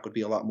our attack would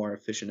be a lot more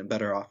efficient and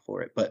better off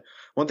for it. But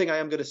one thing I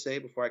am going to say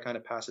before I kind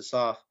of pass this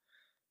off,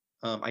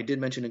 I did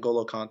mention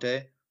N'Golo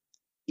Kante.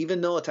 Even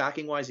though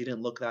attacking-wise he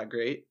didn't look that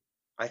great,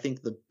 I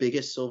think the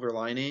biggest silver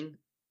lining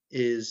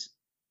is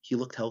he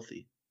looked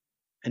healthy.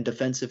 And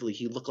defensively,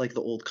 he looked like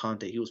the old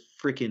Conte. He was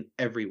freaking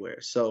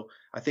everywhere. So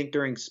I think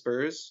during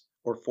Spurs,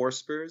 or for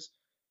Spurs,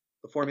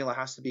 the formula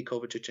has to be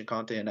Kovacic and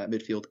Conte in that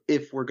midfield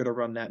if we're going to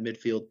run that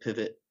midfield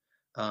pivot,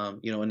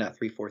 in that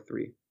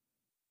 3-4-3.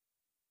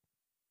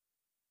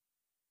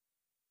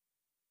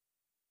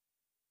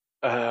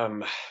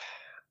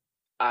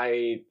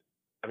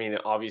 I mean,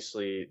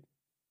 obviously,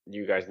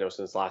 you guys know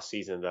since last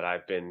season that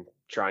I've been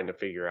trying to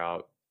figure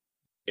out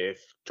if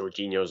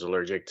Jorginho's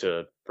allergic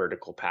to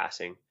vertical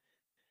passing.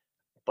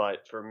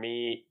 But for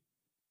me,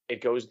 it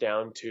goes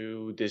down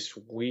to this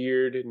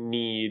weird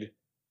need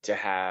to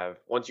have,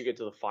 once you get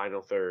to the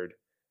final third,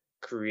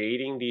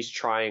 creating these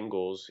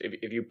triangles.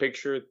 If you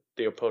picture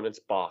the opponent's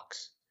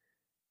box,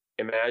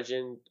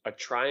 imagine a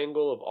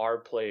triangle of our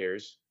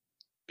players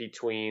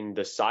between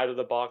the side of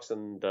the box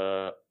and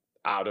the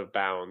out of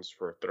bounds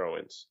for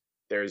throw-ins.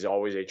 There's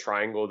always a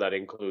triangle that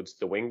includes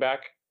the wingback,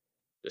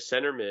 the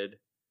center mid,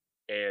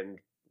 and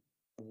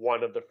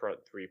one of the front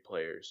 3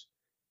 players,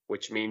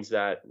 which means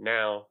that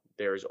now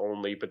there's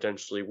only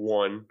potentially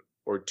 1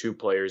 or 2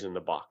 players in the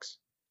box.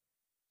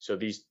 So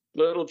these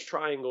little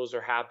triangles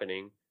are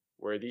happening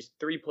where these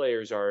three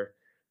players are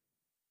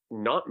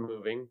not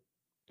moving.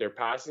 They're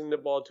passing the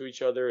ball to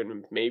each other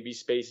in maybe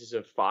spaces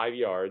of 5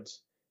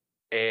 yards,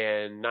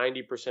 and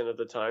 90% of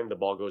the time the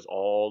ball goes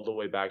all the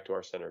way back to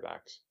our center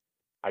backs.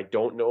 I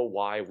don't know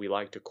why we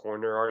like to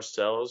corner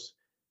ourselves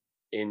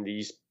in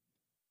these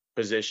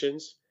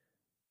positions.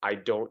 I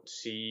don't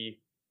see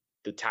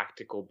the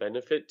tactical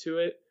benefit to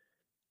it.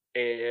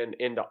 And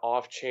in the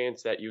off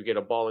chance that you get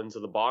a ball into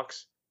the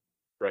box,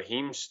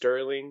 Raheem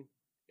Sterling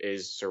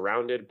is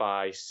surrounded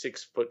by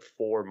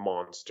 6'4"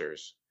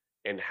 monsters.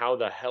 And how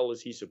the hell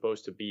is he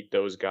supposed to beat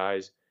those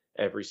guys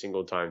every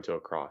single time to a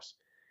cross?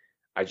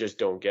 I just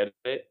don't get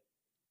it.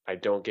 I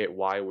don't get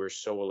why we're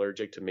so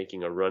allergic to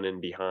making a run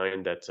in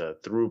behind that's a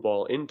through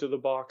ball into the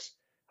box.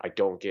 I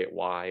don't get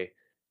why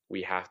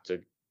we have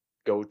to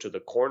go to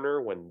the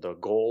corner when the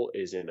goal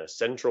is in a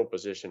central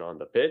position on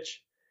the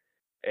pitch.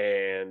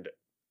 And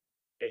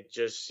it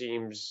just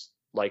seems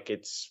like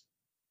it's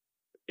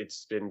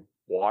been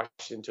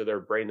washed into their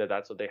brain that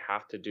that's what they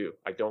have to do.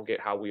 I don't get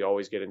how we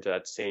always get into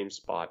that same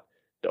spot.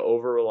 The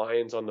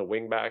over-reliance on the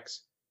wingbacks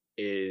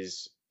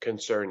is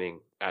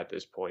concerning at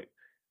this point,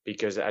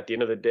 because at the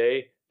end of the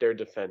day, they're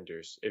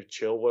defenders. If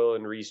Chilwell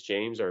and Reece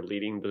James are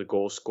leading the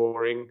goal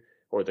scoring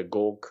or the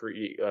goal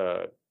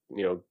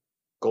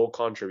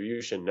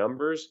contribution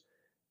numbers,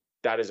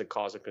 that is a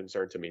cause of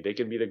concern to me. They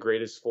can be the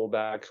greatest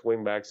fullbacks,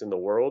 wingbacks in the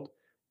world,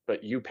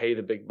 but you pay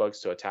the big bucks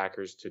to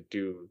attackers to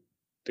do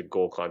the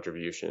goal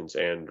contributions.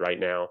 And right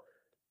now,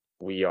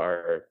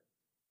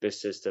 this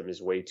system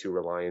is way too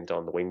reliant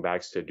on the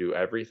wingbacks to do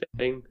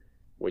everything,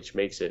 which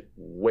makes it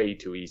way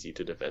too easy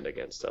to defend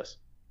against us.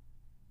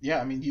 Yeah,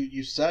 I mean,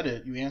 you said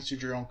it. You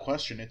answered your own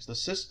question. It's the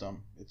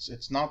system.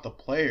 It's not the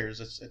players.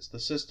 It's the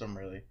system,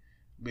 really.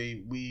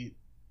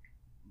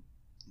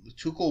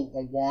 Tuchel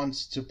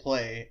wants to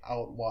play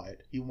out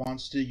wide. He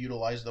wants to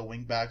utilize the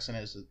wingbacks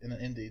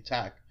in the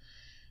attack.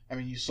 I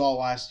mean, you saw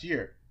last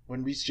year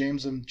when Reece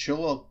James and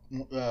Chilwell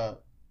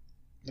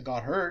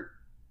got hurt.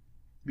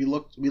 We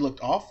looked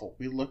awful.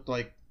 We looked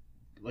like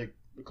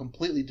a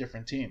completely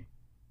different team.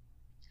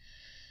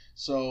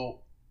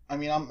 So, I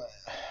mean,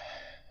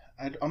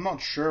 I'm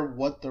not sure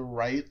what the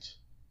right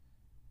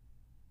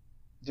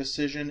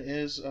decision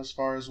is as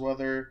far as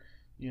whether,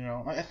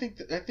 I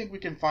think we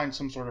can find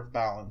some sort of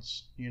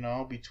balance,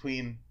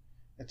 between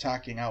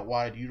attacking out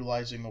wide,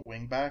 utilizing the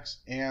wingbacks,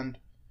 and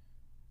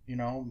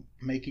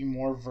making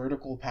more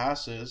vertical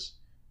passes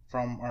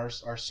from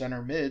our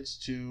center mids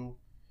to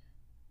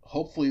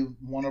hopefully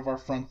one of our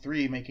front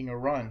three making a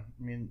run.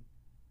 I mean,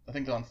 I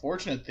think the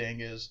unfortunate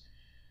thing is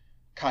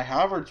Kai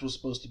Havertz was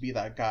supposed to be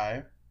that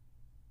guy,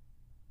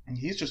 and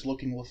he's just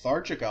looking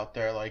lethargic out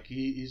there. Like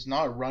he's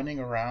not running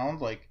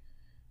around. Like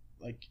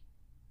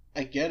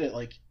I get it.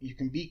 Like you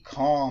can be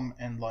calm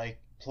and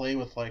like play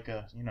with like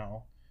a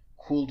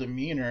cool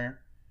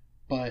demeanor,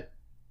 but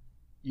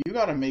you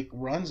got to make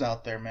runs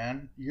out there,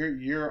 man.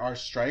 You're our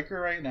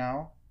striker right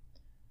now,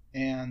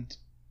 and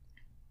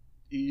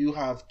you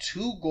have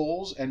 2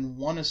 goals and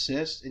 1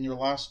 assist in your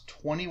last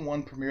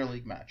 21 Premier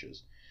League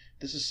matches.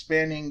 This is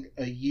spanning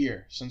a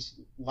year. Since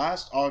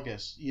last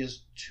August, he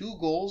has 2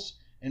 goals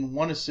and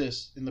 1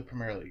 assist in the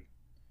Premier League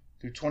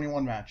through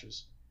 21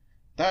 matches.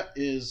 That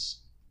is,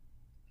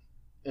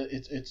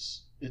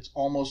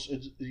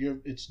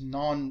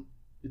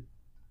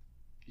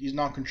 he's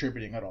not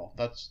contributing at all.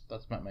 That's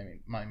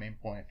my main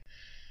point.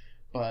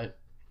 But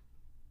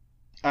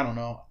I don't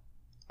know.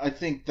 I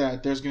think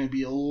that there's going to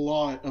be a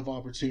lot of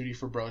opportunity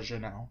for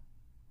Broja now.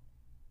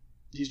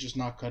 He's just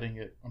not cutting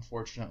it,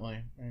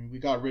 unfortunately. I mean, we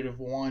got rid of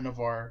one of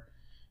our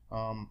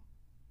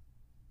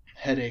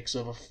headaches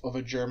of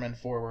a German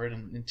forward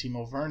in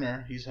Timo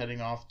Werner. He's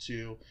heading off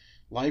to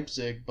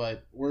Leipzig,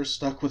 but we're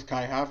stuck with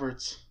Kai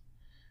Havertz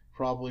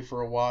probably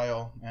for a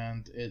while,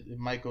 and it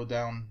might go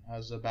down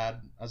as a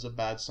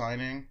bad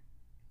signing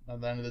at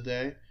the end of the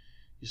day.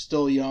 He's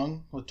still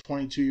young, with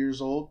 22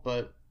 years old,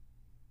 but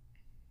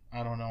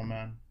I don't know,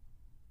 man.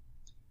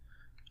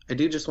 I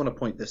do just want to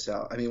point this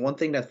out. I mean, one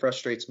thing that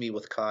frustrates me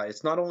with Kai,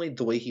 it's not only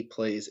the way he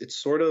plays, it's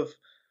sort of,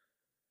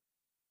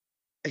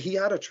 he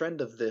had a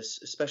trend of this,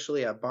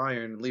 especially at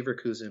Bayern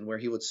Leverkusen, where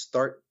he would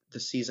start the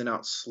season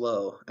out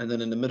slow, and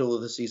then in the middle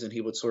of the season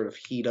he would sort of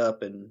heat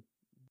up, and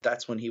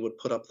that's when he would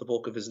put up the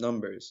bulk of his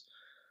numbers.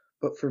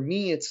 But for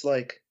me, it's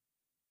like,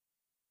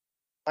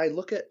 I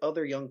look at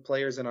other young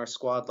players in our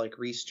squad like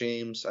Reece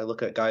James, I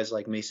look at guys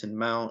like Mason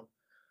Mount,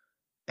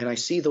 and I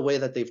see the way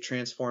that they've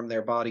transformed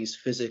their bodies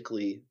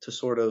physically to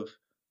sort of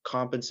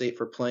compensate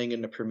for playing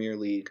in the Premier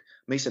League.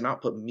 Mason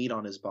Mount put meat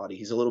on his body.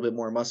 He's a little bit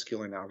more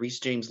muscular now. Reece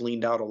James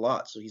leaned out a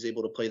lot, so he's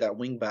able to play that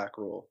wing back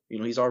role.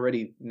 He's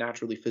already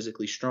naturally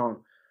physically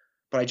strong.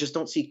 But I just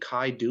don't see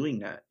Kai doing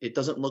that. It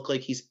doesn't look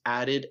like he's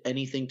added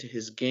anything to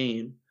his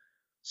game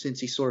since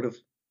he sort of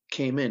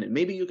came in. And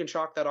maybe you can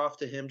chalk that off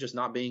to him just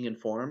not being in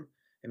form,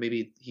 and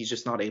maybe he's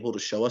just not able to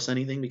show us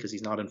anything because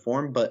he's not in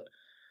form. But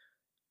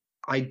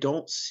I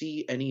don't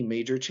see any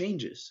major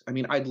changes. I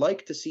mean, I'd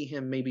like to see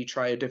him maybe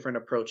try a different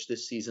approach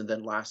this season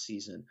than last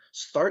season.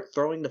 Start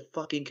throwing the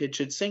fucking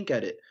kitchen sink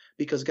at it.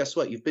 because guess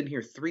what? You've been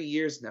here 3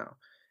 years now.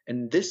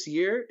 And this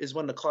year is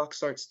when the clock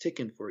starts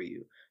ticking for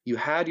you. You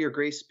had your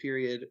grace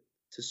period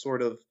to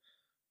sort of,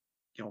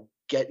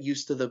 get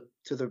used to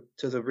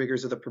the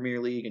rigors of the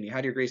Premier League, and you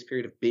had your grace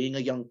period of being a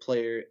young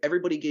player.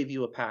 Everybody gave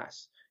you a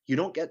pass. You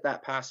don't get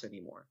that pass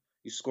anymore.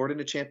 You scored in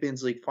the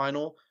Champions League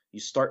final. You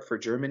start for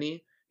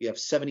Germany. You have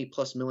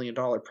 $70+ million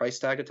price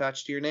tag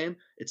attached to your name.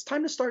 It's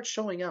time to start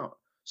showing out.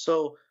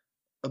 So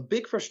a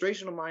big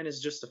frustration of mine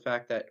is just the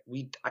fact that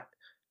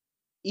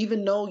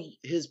even though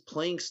his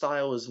playing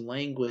style is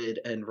languid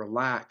and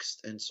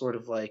relaxed and sort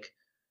of like,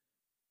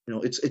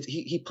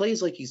 he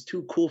plays like he's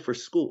too cool for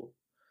school.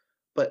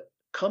 But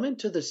come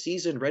into the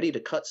season ready to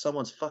cut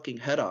someone's fucking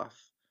head off.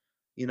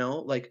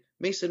 Like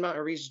Mason Mount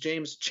and Reece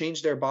James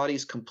changed their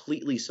bodies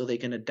completely so they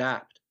can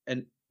adapt.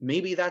 And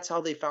maybe that's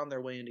how they found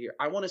their way into here.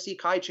 I want to see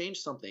Kai change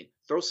something.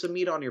 Throw some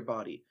meat on your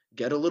body.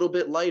 Get a little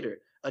bit lighter.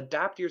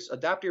 Adapt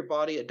your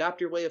body, adapt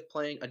your way of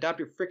playing, adapt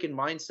your freaking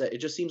mindset. It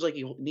just seems like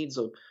he needs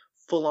a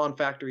full-on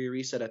factory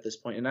reset at this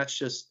point. And that's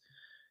just,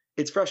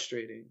 it's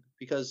frustrating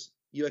because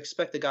you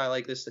expect a guy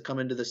like this to come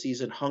into the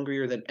season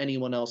hungrier than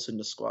anyone else in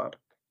the squad.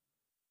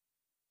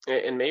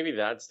 And maybe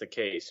that's the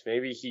case.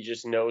 Maybe he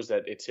just knows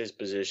that it's his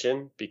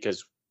position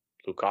because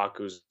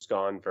Lukaku's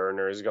gone,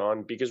 Werner is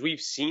gone, because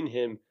we've seen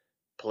him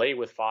play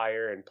with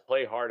fire and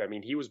play hard. I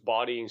mean, he was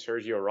bodying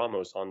Sergio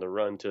Ramos on the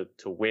run to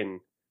win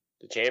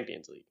the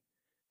Champions League.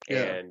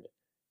 Yeah.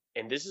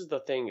 And this is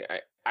the thing.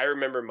 I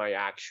remember my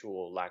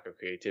actual lack of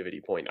creativity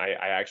point.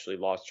 I actually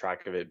lost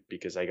track of it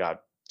because I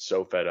got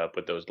so fed up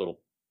with those little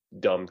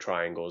dumb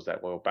triangles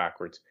that go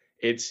backwards.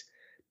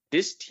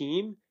 This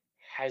team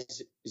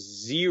has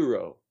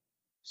zero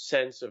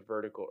sense of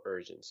vertical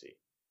urgency.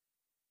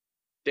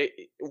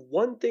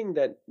 One thing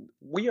that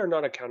we are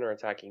not a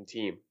counterattacking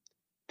team.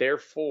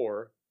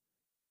 Therefore,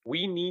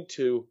 we need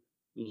to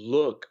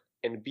look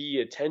and be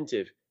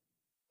attentive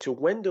to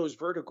when those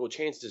vertical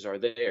chances are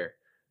there.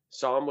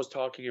 Sam was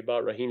talking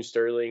about Raheem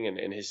Sterling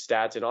and his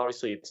stats, and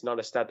obviously it's not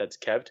a stat that's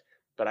kept,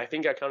 but I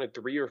think I counted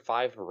 3 or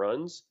 5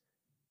 runs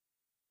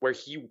where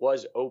he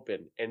was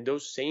open. And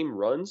those same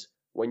runs,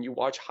 when you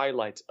watch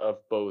highlights of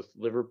both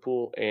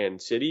Liverpool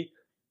and City,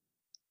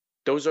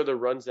 those are the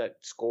runs that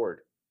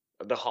scored.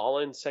 The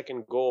Haaland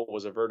second goal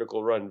was a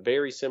vertical run,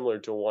 very similar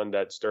to one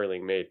that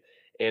Sterling made.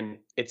 And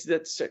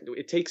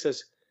it takes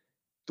us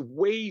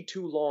way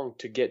too long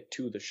to get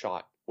to the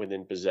shot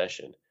within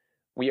possession.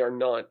 We are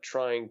not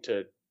trying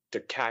to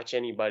catch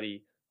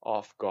anybody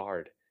off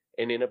guard.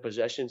 And in a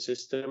possession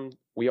system,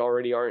 we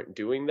already aren't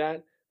doing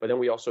that. But then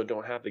we also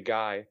don't have the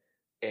guy,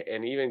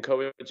 and even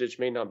Kovacic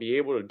may not be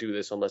able to do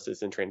this unless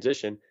it's in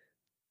transition,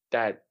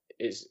 that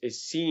is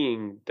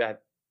seeing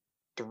that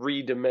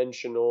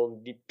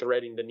 3-dimensional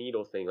threading the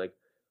needle thing. Like,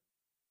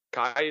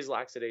 Kai is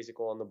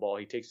lackadaisical on the ball.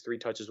 He takes 3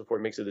 touches before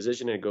he makes a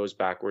decision and it goes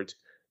backwards.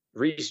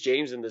 Reece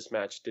James in this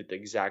match did the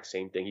exact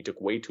same thing. He took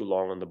way too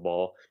long on the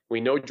ball.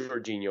 We know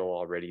Jorginho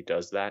already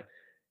does that.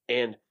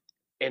 And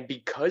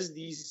because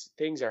these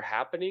things are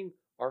happening,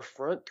 our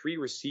front 3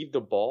 receive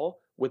the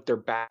ball with their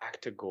back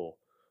to goal.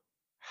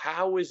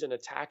 How is an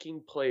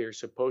attacking player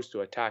supposed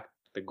to attack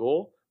the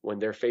goal when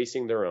they're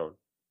facing their own?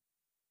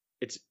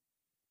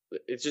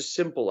 It's just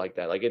simple like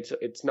that. Like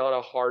it's not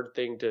a hard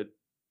thing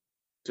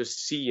to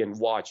see and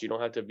watch. You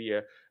don't have to be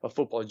a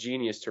football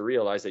genius to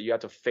realize that you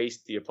have to face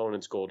the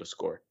opponent's goal to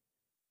score.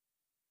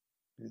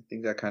 I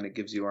think that kind of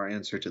gives you our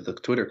answer to the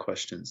Twitter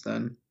questions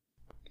then.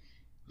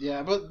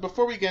 Yeah, but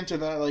before we get into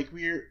that, like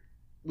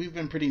we've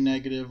been pretty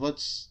negative.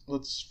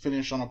 Let's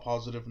finish on a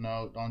positive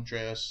note.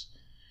 Andreas,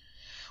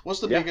 what's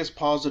the biggest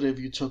positive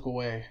you took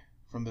away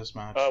from this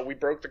match? We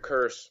broke the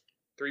curse.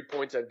 3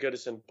 points at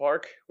Goodison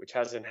Park, which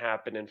hasn't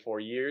happened in 4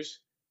 years.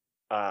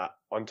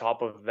 On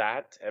top of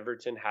that,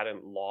 Everton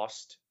hadn't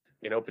lost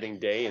in opening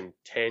day in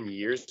 10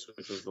 years,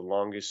 which was the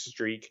longest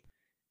streak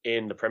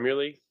in the Premier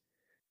League.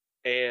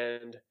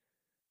 And,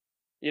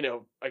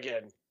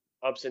 again,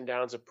 ups and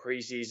downs of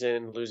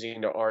preseason,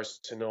 losing to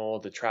Arsenal,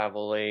 the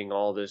traveling,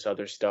 all this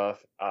other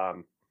stuff.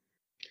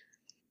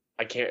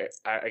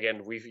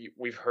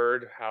 We've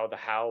heard how the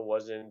how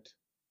wasn't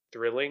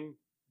thrilling,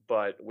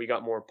 but we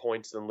got more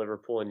points than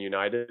Liverpool and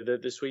United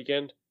did this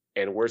weekend,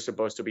 and we're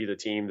supposed to be the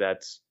team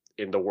that's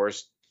in the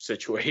worst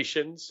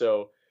situation.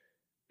 So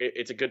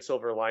it's a good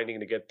silver lining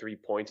to get 3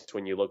 points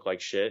when you look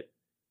like shit.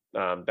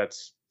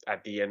 That's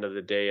at the end of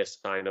the day a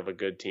sign of a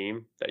good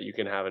team, that you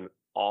can have an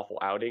awful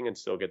outing and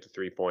still get the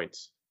 3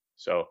 points.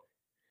 So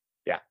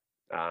yeah,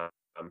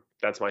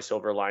 that's my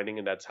silver lining,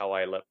 and that's how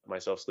I let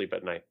myself sleep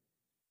at night.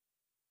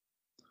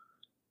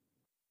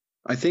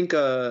 I think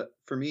for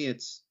me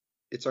it's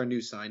our new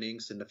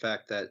signings and the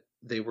fact that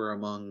they were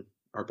among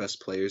our best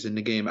players in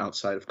the game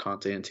outside of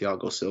Conte and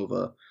Thiago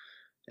Silva.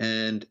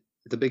 And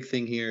the big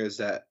thing here is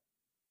that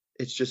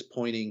it's just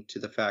pointing to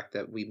the fact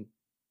that we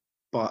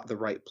bought the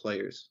right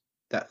players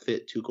that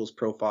fit Tuchel's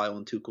profile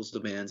and Tuchel's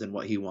demands and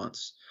what he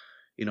wants.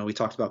 We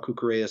talked about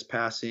Cucurella's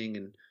passing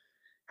and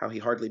how he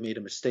hardly made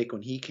a mistake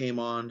when he came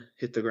on,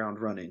 hit the ground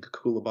running.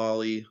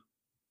 Koulibaly,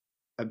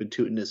 I've been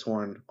tooting his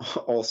horn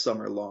all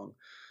summer long.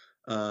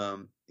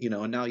 And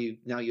now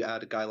you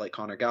add a guy like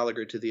Conor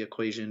Gallagher to the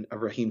equation, a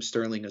Raheem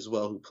Sterling as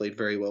well, who played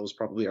very well, was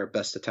probably our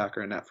best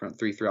attacker in that front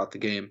three throughout the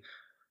game.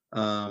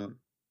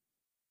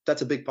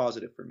 That's a big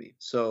positive for me.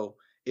 So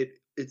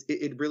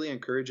it really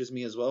encourages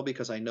me as well,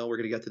 because I know we're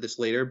going to get to this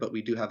later, but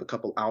we do have a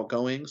couple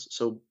outgoings.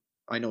 So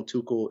I know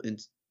Tuchel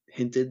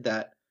hinted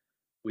that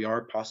we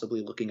are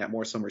possibly looking at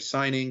more summer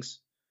signings,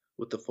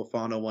 with the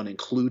Fofana one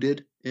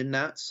included in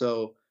that.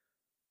 So,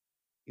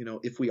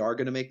 if we are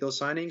going to make those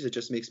signings, it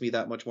just makes me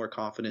that much more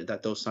confident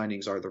that those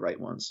signings are the right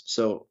ones.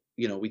 So,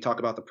 we talk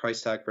about the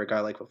price tag for a guy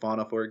like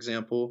Fofana, for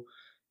example.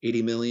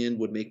 80 million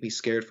would make me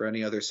scared for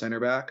any other center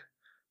back.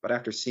 But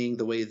after seeing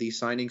the way these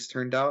signings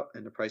turned out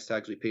and the price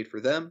tags we paid for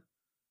them,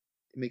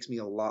 it makes me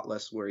a lot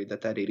less worried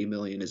that 80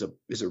 million is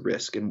a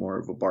risk and more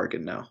of a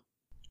bargain now.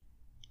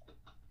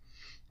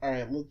 All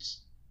right,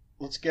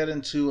 let's get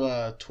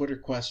into Twitter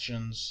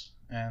questions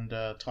and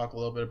talk a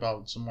little bit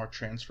about some more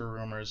transfer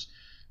rumors.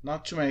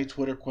 Not too many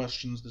Twitter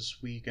questions this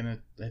week, and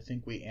I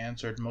think we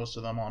answered most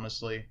of them,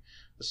 honestly.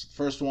 This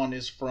first one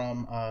is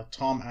from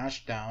Tom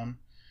Ashdown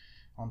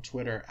on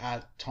Twitter,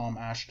 at Tom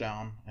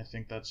Ashdown. I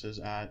think that's his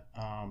at.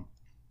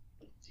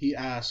 He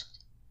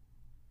asked,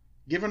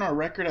 given our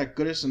record at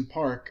Goodison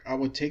Park, I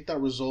would take that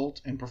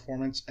result and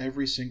performance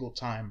every single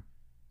time.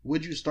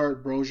 Would you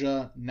start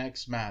Broja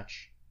next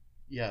match?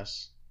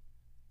 Yes.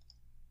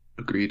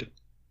 Agreed.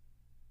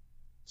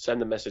 Send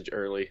the message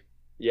early.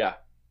 Yeah.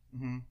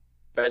 Mm-hmm.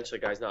 Bench the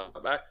guy's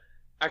not back.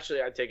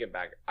 Actually, I take it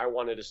back. I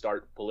wanted to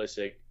start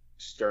Pulisic,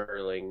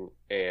 Sterling,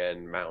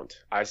 and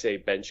Mount. I say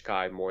bench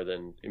Kai more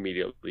than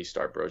immediately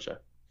start Broja.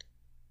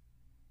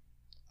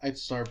 I'd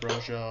start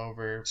Broja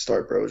over.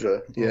 Start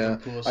Broja. Yeah.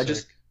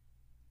 Pulisic.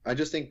 I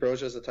just think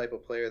Broja is the type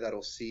of player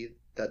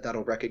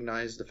that'll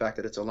recognize the fact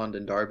that it's a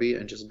London derby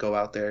and just go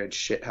out there and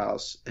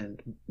shithouse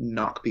and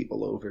knock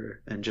people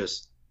over and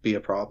just be a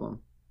problem.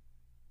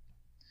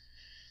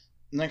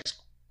 Next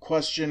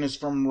question is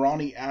from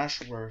Ronnie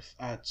Ashworth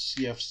at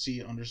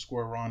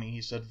CFC_Ronnie.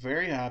 He said,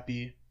 very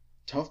happy,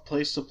 tough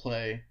place to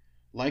play,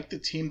 like the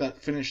team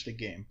that finished the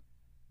game.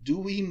 Do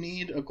we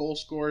need a goal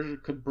scorer?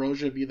 Could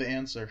Broja be the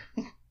answer?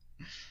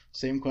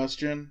 Same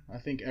question. I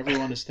think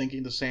everyone is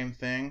thinking the same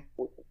thing.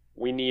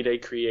 We need a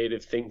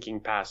creative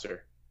thinking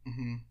passer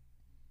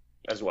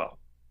as well.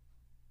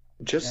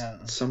 Just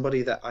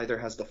somebody that either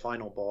has the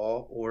final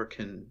ball or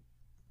can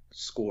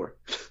score.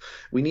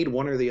 We need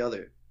one or the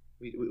other.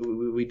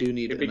 We do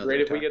need. It'd be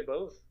great if we get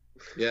both.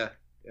 Yeah.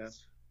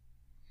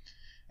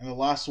 And the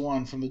last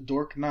one from the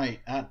Dork Knight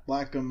at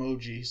Black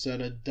Emoji. He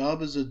said, a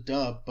dub is a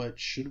dub, but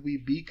should we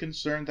be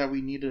concerned that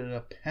we needed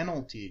a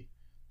penalty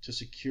to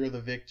secure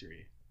the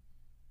victory?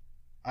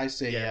 I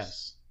say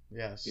yes.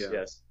 Yes.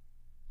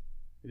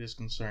 It is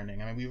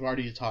concerning. I mean, we've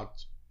already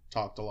talked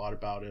a lot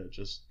about it.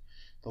 Just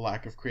the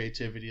lack of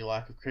creativity,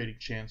 lack of creating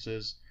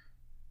chances,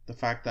 the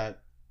fact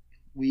that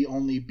we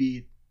only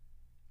beat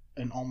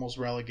an almost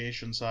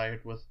relegation side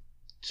with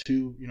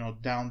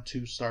down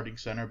two starting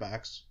center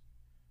backs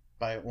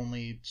by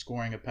only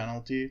scoring a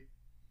penalty.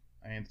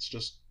 I mean, it's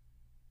just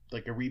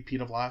like a repeat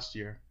of last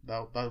year.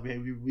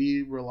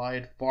 We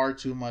relied far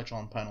too much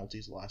on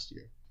penalties last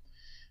year,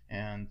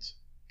 and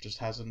just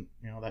hasn't,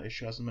 that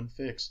issue hasn't been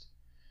fixed.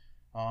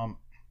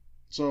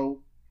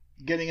 So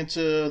getting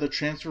into the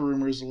transfer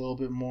rumors a little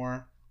bit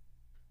more,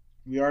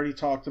 we already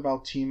talked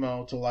about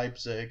Timo to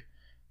Leipzig.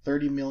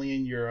 30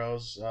 million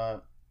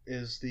euros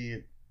is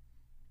the.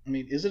 I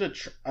mean, is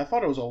it I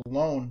thought it was a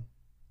loan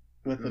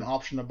with an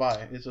option to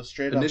buy. It's a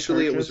straight up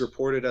Initially, purchase. it was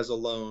reported as a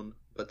loan,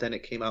 but then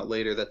it came out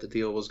later that the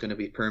deal was going to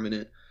be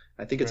permanent.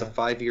 I think it's a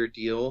 5-year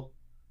deal,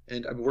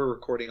 and we're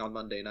recording on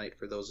Monday night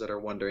for those that are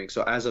wondering.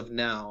 So as of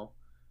now,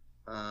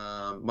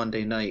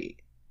 Monday night,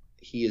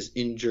 he is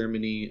in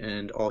Germany,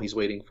 and all he's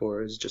waiting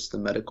for is just the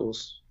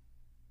medicals.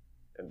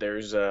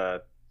 There's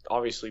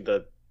obviously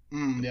the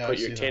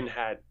tin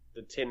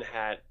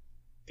hat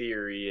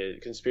theory,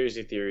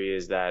 conspiracy theory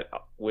is that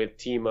with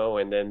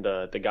Timo and then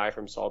the guy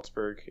from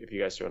Salzburg, if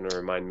you guys want to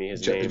remind me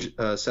his name,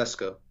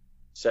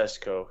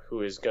 Sesko,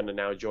 who is going to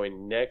now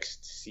join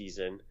next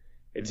season.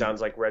 It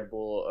sounds like Red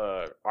Bull,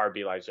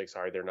 RB Leipzig,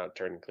 sorry, they're not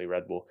technically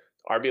Red Bull.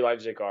 RB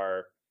Leipzig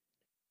are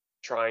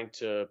trying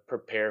to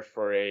prepare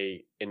for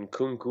a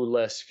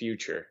Nkunku-less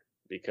future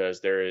because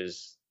there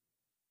is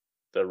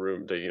the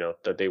room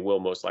that they will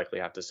most likely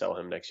have to sell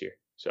him next year.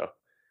 So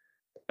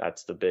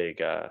that's the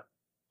big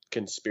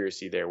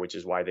conspiracy there, which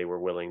is why they were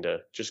willing to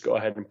just go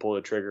ahead and pull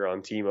the trigger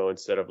on Timo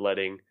instead of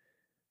letting,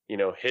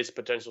 his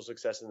potential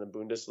success in the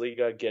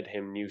Bundesliga get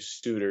him new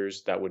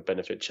suitors that would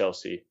benefit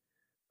Chelsea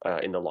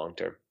in the long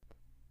term.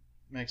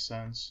 Makes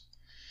sense.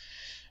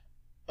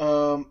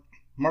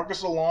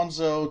 Marcos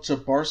Alonso to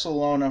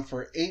Barcelona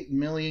for 8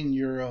 million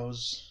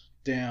euros.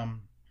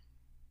 Damn.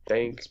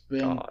 Thank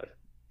God.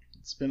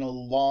 It's been a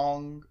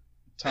long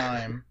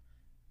time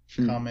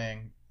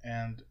coming,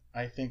 and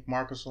I think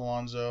Marcos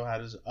Alonso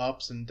had his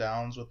ups and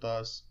downs with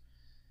us.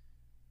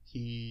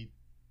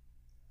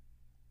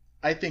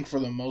 I think for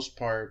the most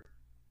part,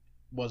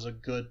 was a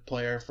good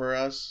player for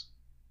us,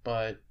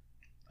 but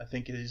I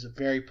think it is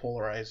very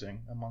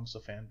polarizing amongst the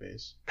fan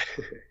base.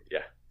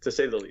 Yeah, to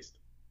say the least.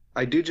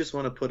 I do just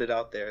want to put it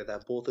out there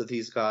that both of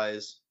these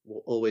guys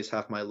will always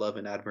have my love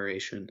and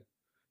admiration.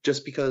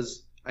 Just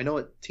because I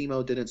know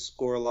Timo didn't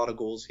score a lot of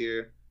goals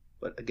here,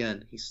 but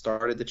again, he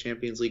started the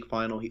Champions League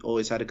final. He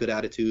always had a good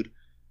attitude.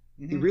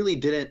 He really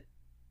didn't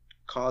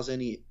cause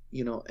any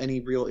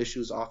real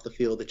issues off the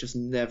field. It just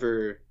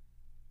never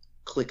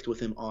clicked with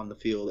him on the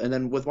field. And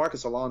then with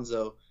Marcos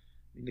Alonso,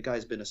 I mean, the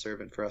guy's been a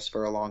servant for us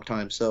for a long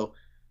time. So,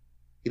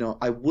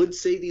 I would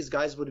say these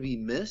guys would be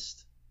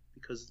missed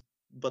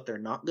but they're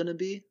not going to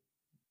be.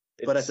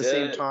 But at the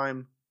same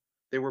time,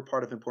 they were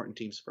part of important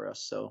teams for us.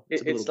 So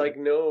it's like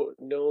no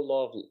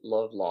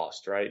love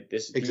lost, right?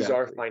 These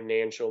are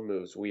financial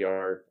moves. We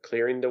are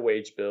clearing the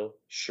wage bill.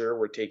 Sure,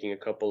 we're taking a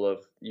couple of,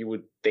 you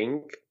would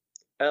think,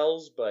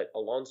 L's, but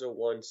Alonso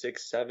won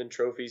 6-7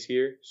 trophies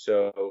here.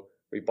 So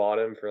we bought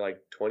him for like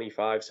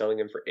 25, selling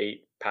him for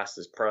 8 past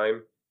his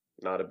prime.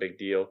 Not a big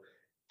deal.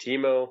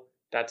 Timo,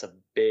 that's a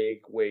big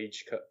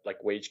wage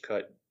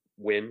cut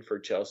win for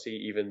Chelsea,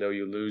 even though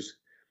you lose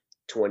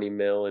 20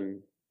 mil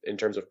in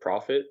terms of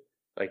profit.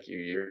 Like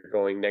you're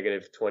going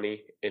negative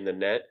 20 in the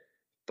net.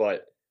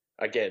 But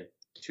again,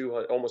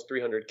 almost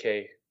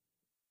 300K.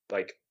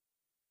 Like,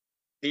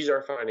 these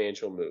are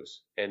financial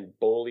moves. And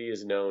Bowley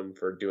is known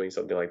for doing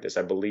something like this.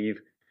 I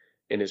believe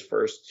in his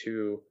first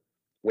 2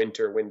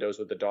 winter windows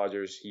with the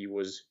Dodgers, he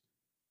was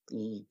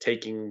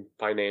taking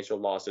financial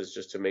losses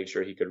just to make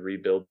sure he could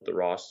rebuild the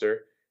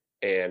roster.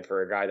 And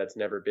for a guy that's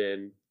never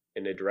been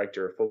in a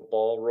director of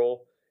football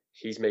role,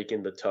 he's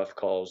making the tough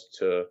calls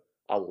to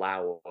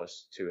allow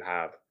us to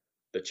have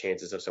the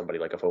chances of somebody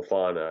like a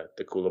Fofana,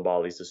 the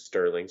Koulibalys, the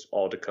Sterlings,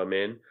 all to come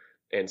in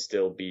and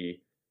still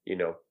be,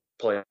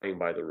 playing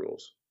by the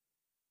rules.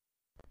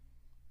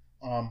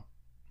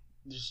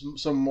 There's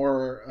some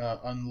more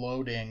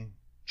unloading.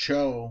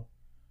 Cho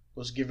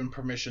was given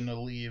permission to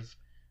leave.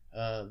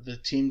 The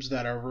teams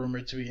that are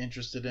rumored to be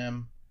interested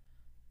in,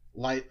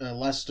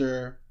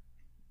 Leicester,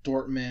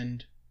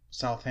 Dortmund,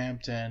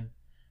 Southampton,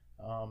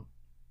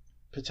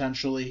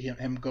 potentially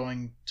him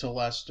going to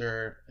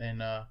Leicester,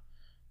 and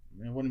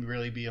it wouldn't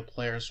really be a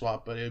player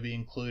swap, but it would be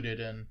included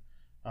in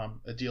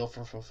a deal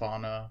for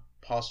Fofana,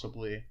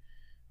 possibly.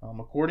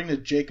 According to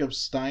Jacob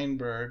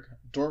Steinberg,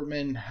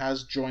 Dortmund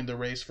has joined the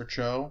race for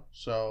Cho,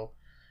 so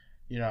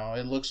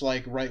it looks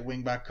like right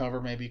wing back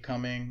cover may be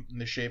coming in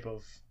the shape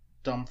of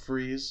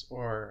Dumfries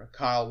or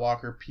Kyle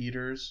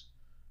Walker-Peters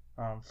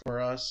for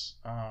us.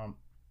 I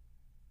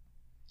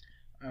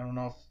don't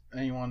know if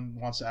anyone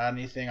wants to add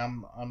anything.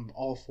 I'm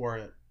all for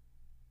it.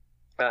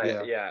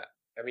 Yeah.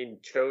 I mean,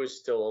 Cho's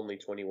still only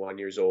 21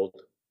 years old.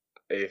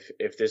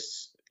 If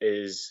this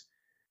is,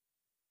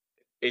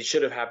 it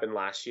should have happened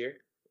last year.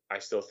 I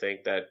still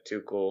think that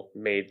Tuchel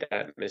made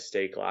that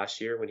mistake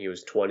last year when he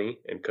was 20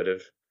 and could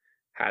have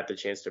had the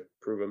chance to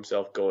prove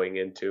himself going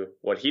into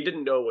what he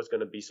didn't know was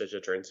going to be such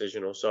a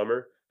transitional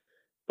summer.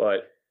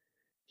 But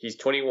he's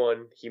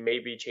 21. He may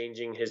be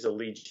changing his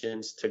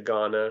allegiance to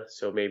Ghana,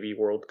 so maybe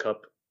World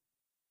Cup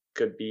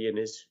could be in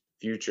his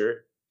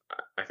future.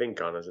 I think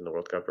Ghana's in the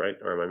World Cup, right?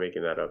 Or am I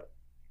making that up?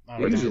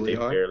 They usually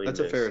are. That's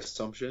a fair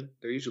assumption.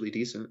 They're usually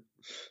decent.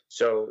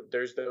 So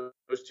there's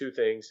those 2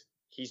 things.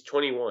 He's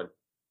 21.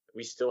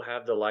 We still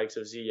have the likes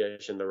of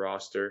Ziyech in the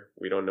roster.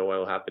 We don't know what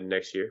will happen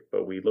next year,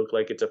 but we look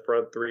like it's a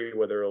front 3,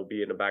 whether it'll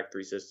be in a back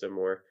 3 system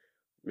or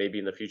maybe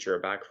in the future a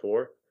back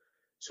 4.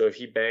 So if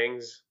he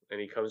bangs and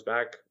he comes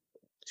back,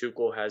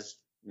 Tuchel has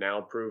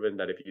now proven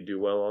that if you do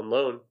well on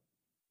loan,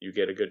 you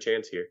get a good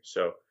chance here.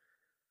 So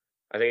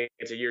I think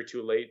it's a year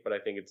too late, but I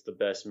think it's the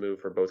best move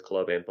for both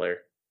club and player.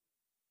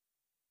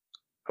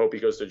 Hope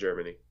he goes to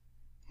Germany.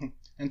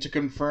 And to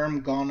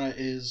confirm, Ghana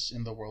is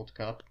in the World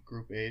Cup,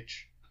 Group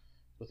H,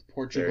 with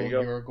Portugal,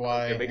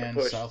 Uruguay,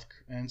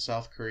 and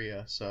South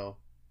Korea. So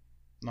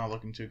not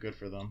looking too good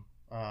for them.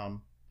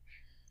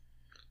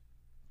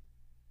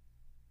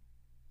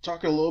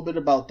 Talk a little bit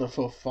about the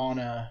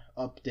Fofana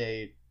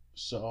update.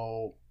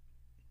 So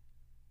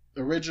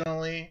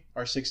originally,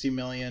 our 60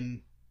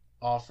 million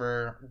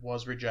offer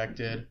was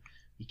rejected.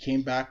 He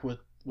came back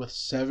with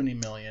 70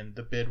 million.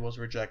 The bid was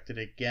rejected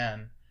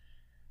again.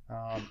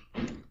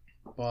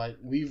 But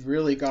we've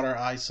really got our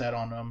eyes set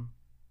on him.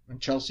 And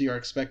Chelsea are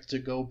expected to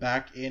go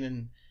back in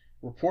and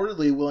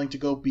reportedly willing to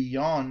go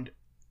beyond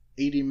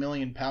 £80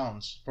 million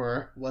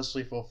for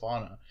Wesley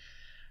Fofana.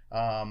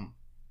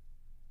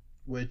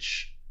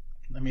 Which,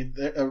 I mean,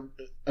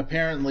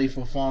 apparently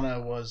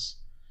Fofana was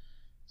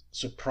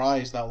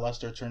surprised that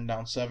Leicester turned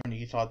down 70.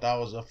 He thought that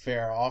was a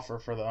fair offer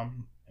for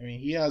them. I mean,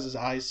 he has his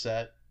eyes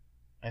set,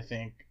 I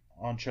think,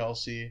 on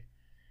Chelsea.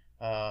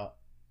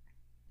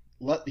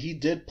 He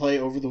did play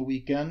over the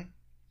weekend.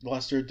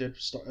 Leicester did.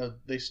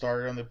 They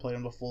started and they played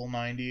him the full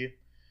 90,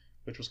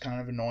 which was kind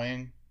of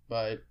annoying.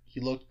 But he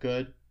looked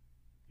good.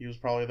 He was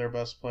probably their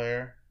best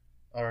player,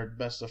 or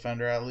best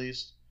defender at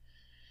least.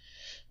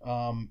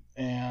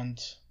 And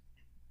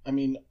I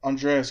mean,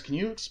 Andreas, can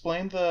you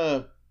explain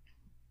the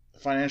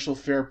financial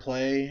fair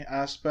play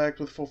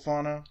aspect with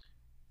Fofana?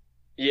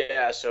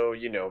 Yeah. So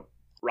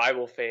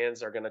rival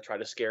fans are going to try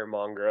to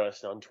scaremonger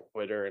us on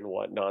Twitter and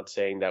whatnot,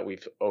 saying that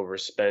we've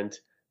overspent.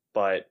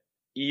 But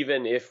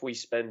even if we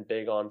spend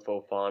big on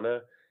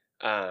Fofana,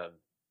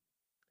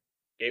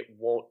 it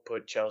won't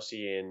put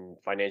Chelsea in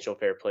financial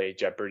fair play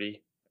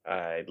jeopardy.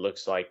 It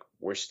looks like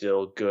we're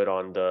still good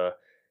on the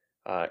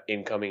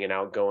incoming and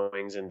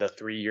outgoings and the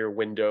 3-year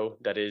window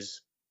that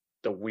is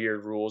the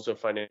weird rules of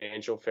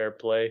financial fair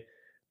play.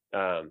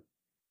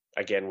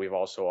 Again, we've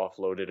also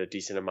offloaded a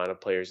decent amount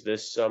of players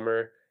this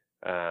summer.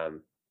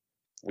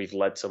 We've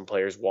let some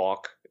players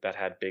walk that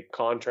had big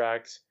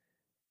contracts.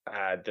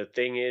 The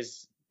thing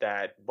is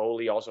that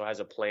Bowley also has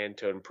a plan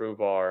to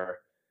improve our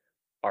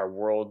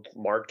world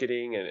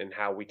marketing and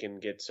how we can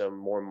get some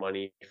more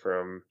money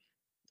from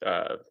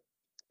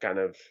kind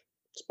of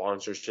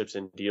sponsorships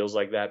and deals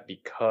like that,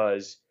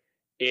 because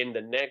in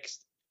the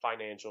next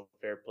financial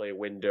fair play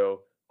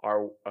window,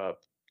 our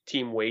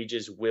team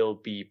wages will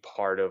be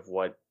part of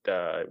what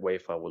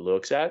UEFA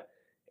looks at,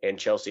 and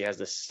Chelsea has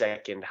the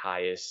second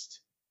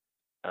highest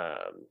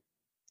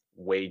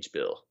wage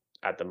bill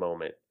at the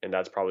moment, and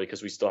that's probably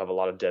because we still have a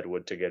lot of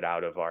deadwood to get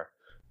out of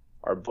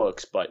our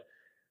books. But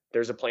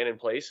there's a plan in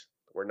place.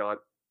 We're not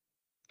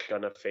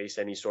gonna face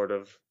any sort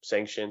of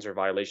sanctions or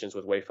violations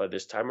with UEFA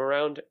this time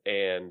around,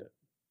 and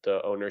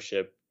the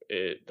ownership,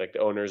 the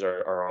owners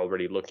are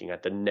already looking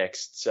at the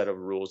next set of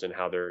rules and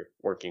how they're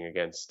working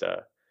against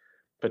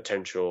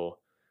potential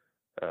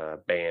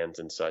bans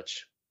and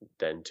such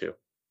then too.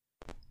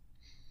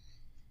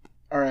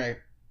 All right,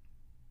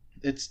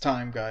 it's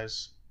time,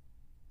 guys.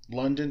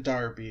 London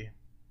Derby,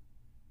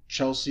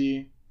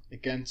 Chelsea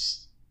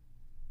against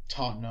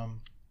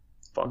Tottenham.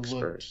 Fuck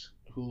Spurs.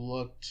 Who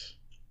looked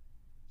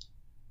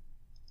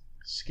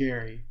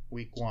scary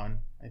week 1,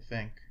 I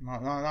think.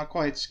 Not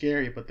quite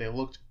scary, but they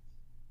looked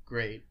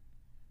great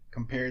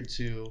compared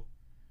to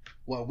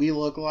what we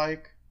look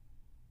like.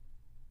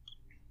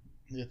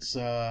 It's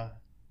not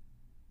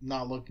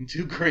looking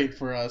too great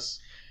for us.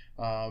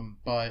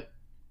 But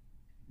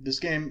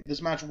this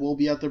match will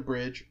be at the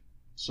Bridge,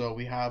 so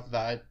we have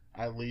that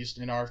at least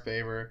in our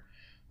favor.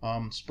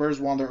 Spurs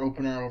won their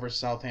opener over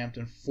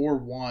Southampton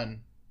 4-1,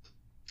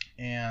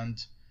 and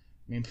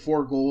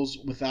 4 goals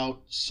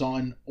without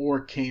Son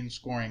or Kane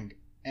scoring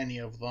any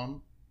of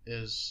them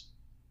is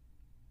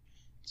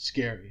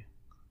scary.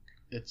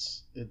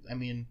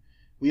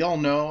 We all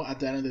know at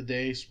the end of the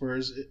day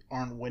Spurs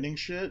aren't winning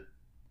shit,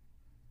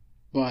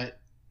 but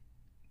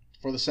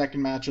for the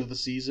second match of the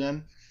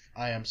season,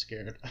 I am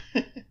scared.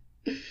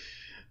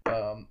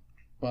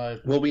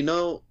 But we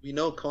know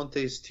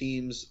Conte's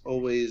teams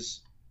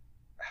always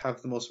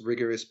have the most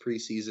rigorous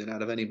preseason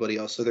out of anybody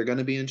else, so they're going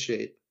to be in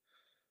shape.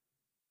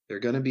 They're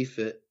going to be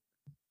fit,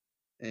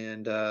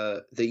 and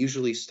they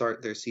usually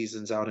start their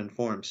seasons out in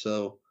form.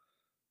 So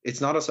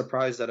it's not a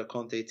surprise that a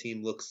Conte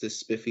team looks this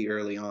spiffy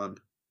early on.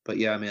 But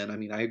yeah,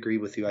 man, I agree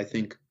with you. I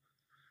think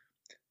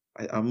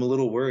I'm a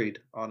little worried,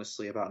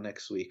 honestly, about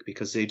next week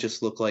because they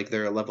just look like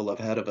they're a level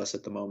ahead of us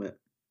at the moment.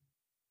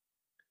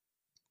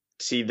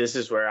 See, this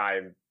is where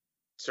I'm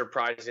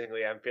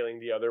feeling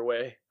the other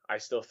way. I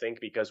still think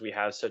because we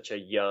have such a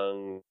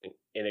young,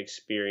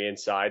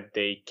 inexperienced side,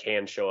 they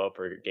can show up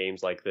for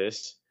games like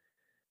this.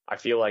 I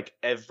feel like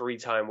every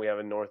time we have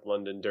a North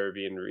London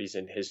derby in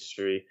recent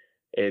history,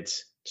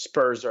 it's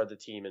Spurs are the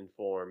team in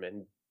form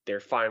and they're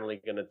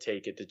finally going to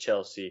take it to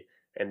Chelsea.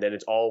 And then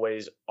it's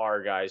always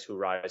our guys who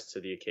rise to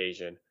the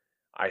occasion.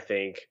 I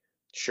think,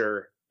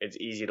 sure, it's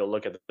easy to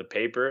look at the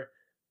paper,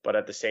 but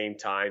at the same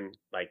time,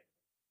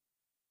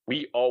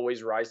 we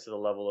always rise to the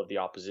level of the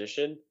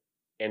opposition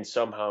and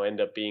somehow end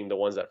up being the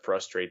ones that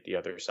frustrate the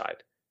other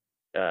side.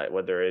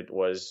 Whether it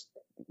was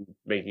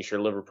making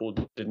sure Liverpool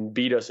didn't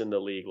beat us in the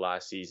league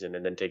last season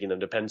and then taking them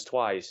to pens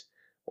twice,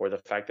 or the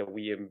fact that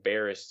we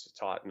embarrassed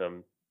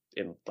Tottenham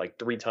in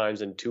 3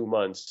 times in 2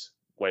 months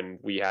when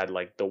we had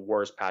the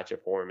worst patch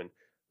of form and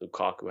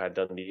Lukaku had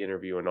done the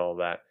interview and all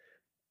that.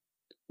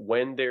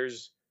 When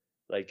there's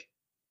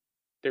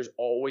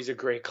always a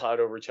gray cloud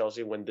over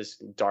Chelsea when this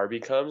derby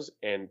comes,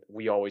 and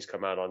we always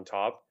come out on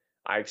top.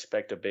 I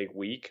expect a big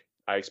week.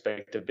 I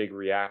expect a big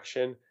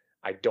reaction.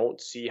 I don't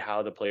see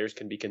how the players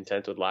can be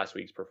content with last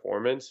week's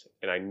performance,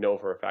 and I know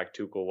for a fact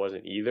Tuchel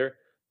wasn't either.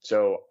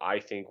 So I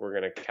think we're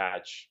going to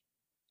catch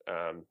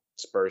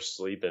Spurs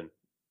sleeping.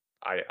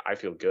 I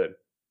feel good.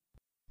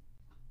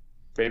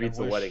 Maybe it's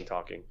the wedding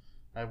talking.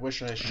 I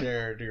wish I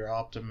shared your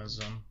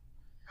optimism.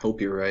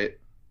 Hope you're right.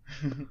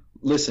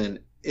 Listen,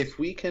 if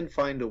we can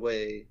find a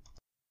way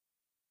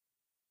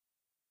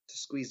to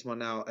squeeze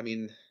one out,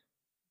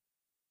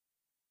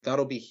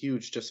 that'll be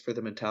huge just for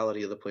the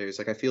mentality of the players.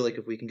 I feel like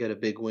if we can get a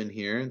big win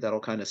here, that'll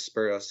kind of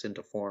spur us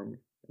into form.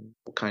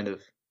 We'll kind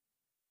of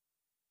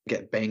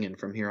get banging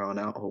from here on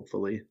out,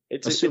 hopefully.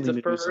 It's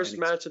the first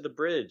match of the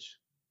Bridge.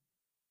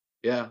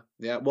 Yeah.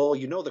 Well,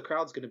 the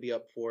crowd's going to be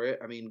up for it.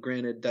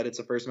 Granted that it's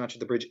the first match of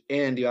the Bridge,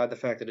 and you add the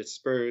fact that it's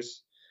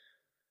Spurs.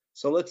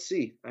 So let's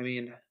see. I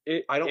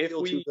don't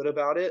feel too good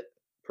about it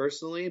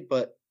personally,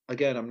 but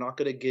again, I'm not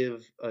going to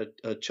give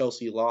a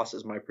Chelsea loss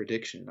as my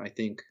prediction. I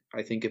think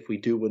if we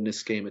do win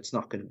this game, it's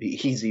not going to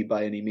be easy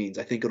by any means.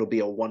 I think it'll be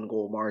a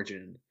 1-goal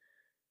margin.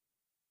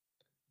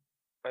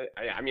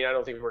 I mean, I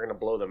don't think we're going to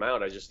blow them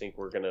out. I just think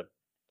we're going to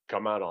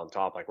come out on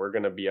top. Like, we're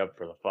going to be up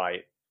for the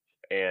fight.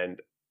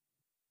 And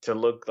to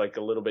look like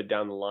a little bit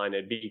down the line,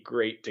 it'd be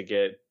great to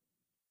get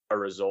a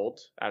result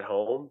at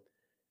home,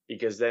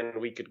 because then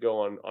we could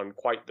go on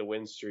quite the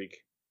win streak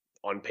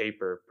on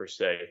paper, per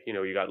se. You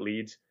know, you got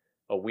Leeds,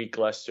 a week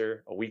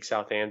Leicester, a week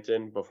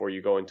Southampton, before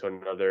you go into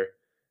another,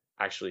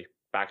 actually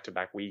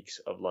back-to-back weeks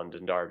of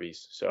London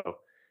derbies. So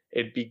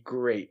it'd be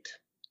great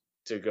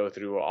to go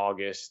through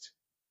August,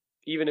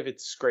 even if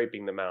it's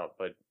scraping them out,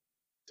 but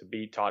to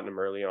beat Tottenham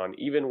early on,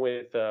 even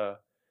with, it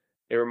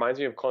reminds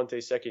me of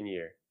Conte's second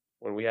year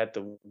when we had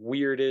the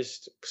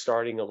weirdest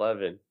starting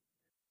 11.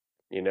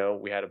 You know,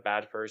 we had a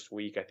bad first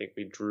week. I think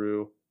we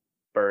drew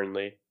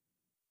Burnley.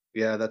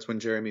 Yeah, that's when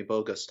Jeremy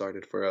Boga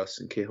started for us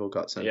and Cahill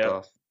got sent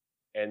off.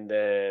 And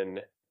then,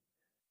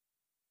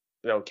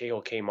 no, Cahill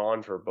came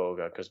on for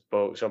Boga because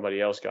somebody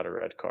else got a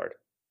red card.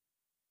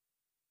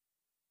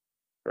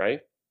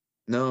 Right?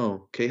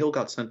 No, Cahill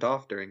got sent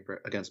off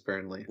against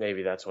Burnley.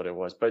 Maybe that's what it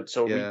was. But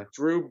so we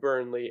drew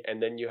Burnley,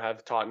 and then you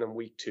have Tottenham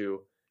week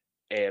 2,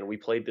 and we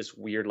played this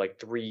weird like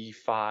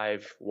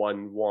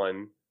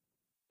 3-5-1-1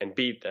 and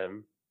beat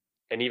them.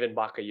 And even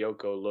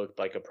Bakayoko looked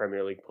like a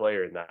Premier League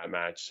player in that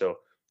match. So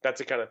that's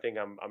the kind of thing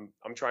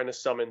I'm trying to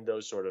summon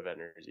those sort of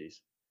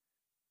energies.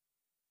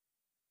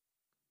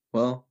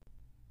 Well,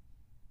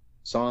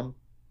 Sam,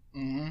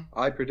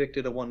 I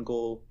predicted a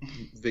 1-goal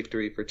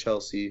victory for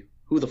Chelsea.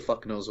 Who the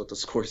fuck knows what the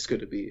score is going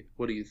to be?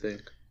 What do you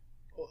think?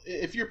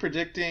 If you're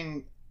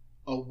predicting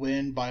a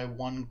win by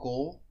 1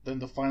 goal, then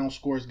the final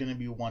score is going to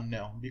be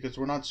 1-0, because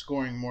we're not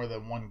scoring more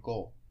than 1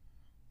 goal.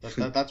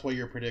 That's what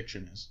your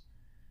prediction is.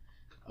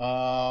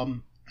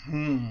 I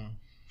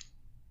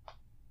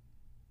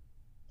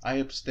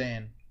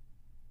abstain.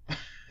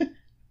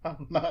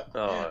 I'm not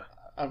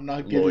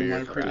giving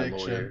my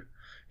prediction.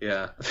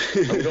 Yeah.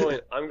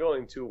 I'm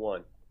going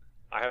 2-1.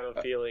 I have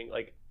a feeling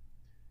like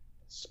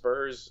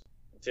Spurs.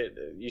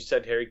 You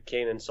said Harry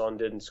Kane and Son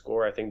didn't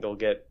score. I think they'll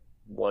get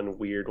one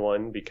weird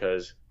one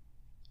because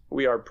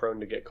we are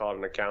prone to get caught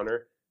on a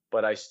counter.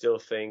 But I still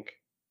think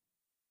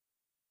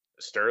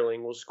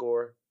Sterling will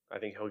score. I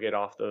think he'll get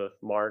off the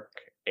mark.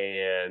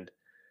 And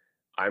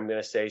I'm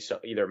going to say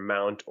either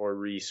Mount or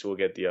Reece will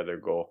get the other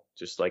goal.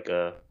 Just like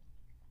a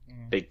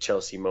big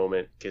Chelsea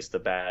moment. Kiss the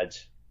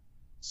badge.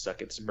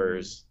 Suck at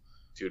Spurs.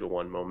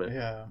 2-1 moment.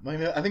 Yeah.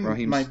 I think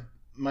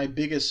my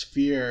biggest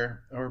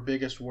fear or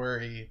biggest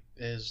worry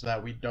is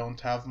that we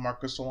don't have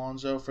Marcos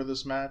Alonso for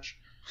this match.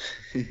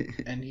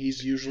 And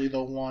he's usually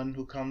the one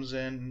who comes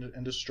in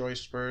and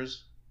destroys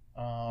Spurs.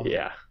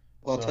 Yeah.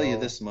 Well, I'll tell you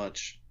this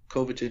much.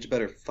 Kovacic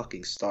better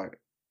fucking start.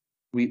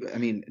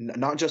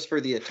 Not just for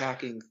the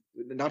attacking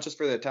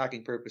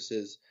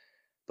purposes,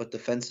 but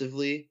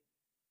defensively,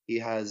 he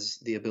has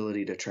the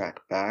ability to track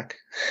back,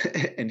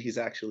 and he's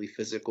actually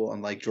physical.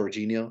 Unlike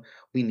Jorginho,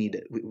 we need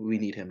it. We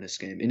need him this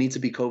game. It needs to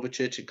be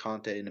Kovacic and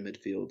Conte in the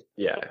midfield.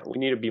 Yeah, we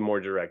need to be more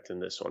direct in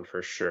this one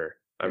for sure.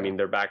 I mean,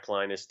 their back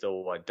line is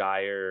still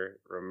Dyer,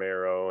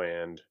 Romero,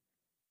 and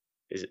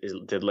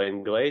did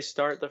Lenglet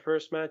start the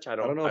first match? I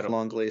don't know if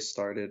Lenglet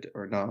started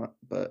or not,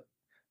 but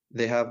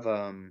they have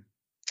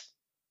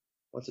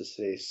what's his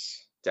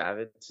face?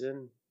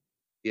 Davidson?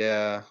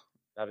 Yeah.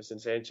 Davison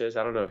Sanchez?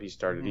 I don't know if he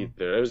started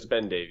either. It was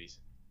Ben Davies.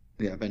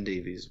 Yeah, Ben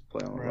Davies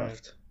play on the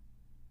left.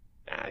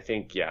 I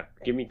think,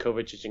 give me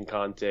Kovacic and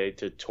Conte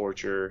to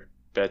torture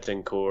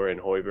Betancourt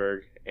and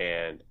Højbjerg,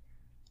 and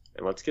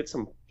let's get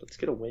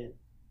a win.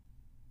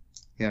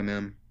 Yeah,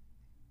 man.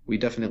 We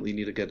definitely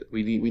need to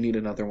we need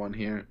another one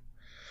here.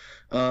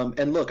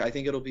 And look, I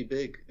think it'll be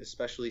big,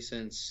 especially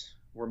since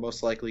we're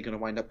most likely going to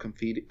wind up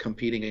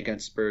competing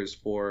against Spurs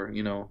for,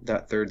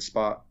 that third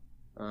spot.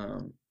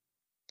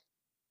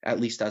 At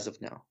least as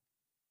of now.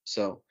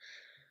 So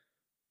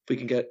if we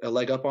can get a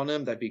leg up on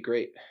them, that'd be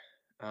great.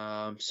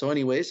 So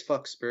anyways,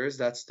 fuck Spurs.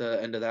 That's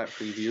the end of that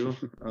preview.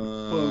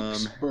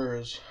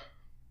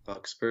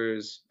 Fuck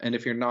Spurs. And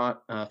if you're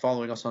not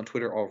following us on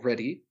Twitter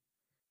already,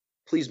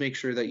 please make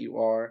sure that you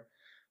are.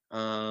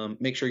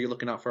 Make sure you're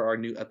looking out for our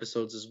new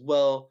episodes as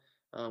well.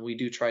 We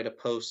do try to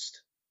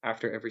post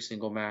after every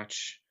single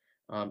match,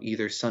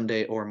 either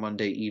Sunday or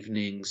Monday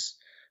evenings.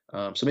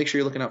 So make sure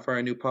you're looking out for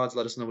our new pods.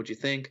 Let us know what you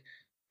think.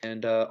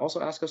 And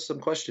also ask us some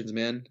questions,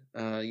 man.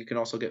 You can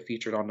also get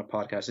featured on the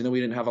podcast. I know we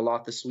didn't have a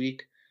lot this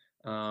week,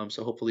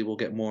 so hopefully we'll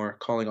get more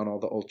calling on all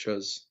the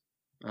ultras.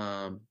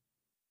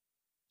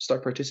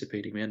 Start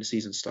participating, man. The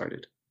season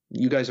started.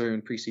 You guys are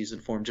in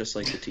preseason form just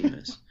like the team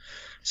is.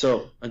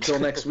 So until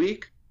next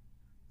week,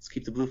 let's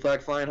keep the blue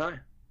flag flying high.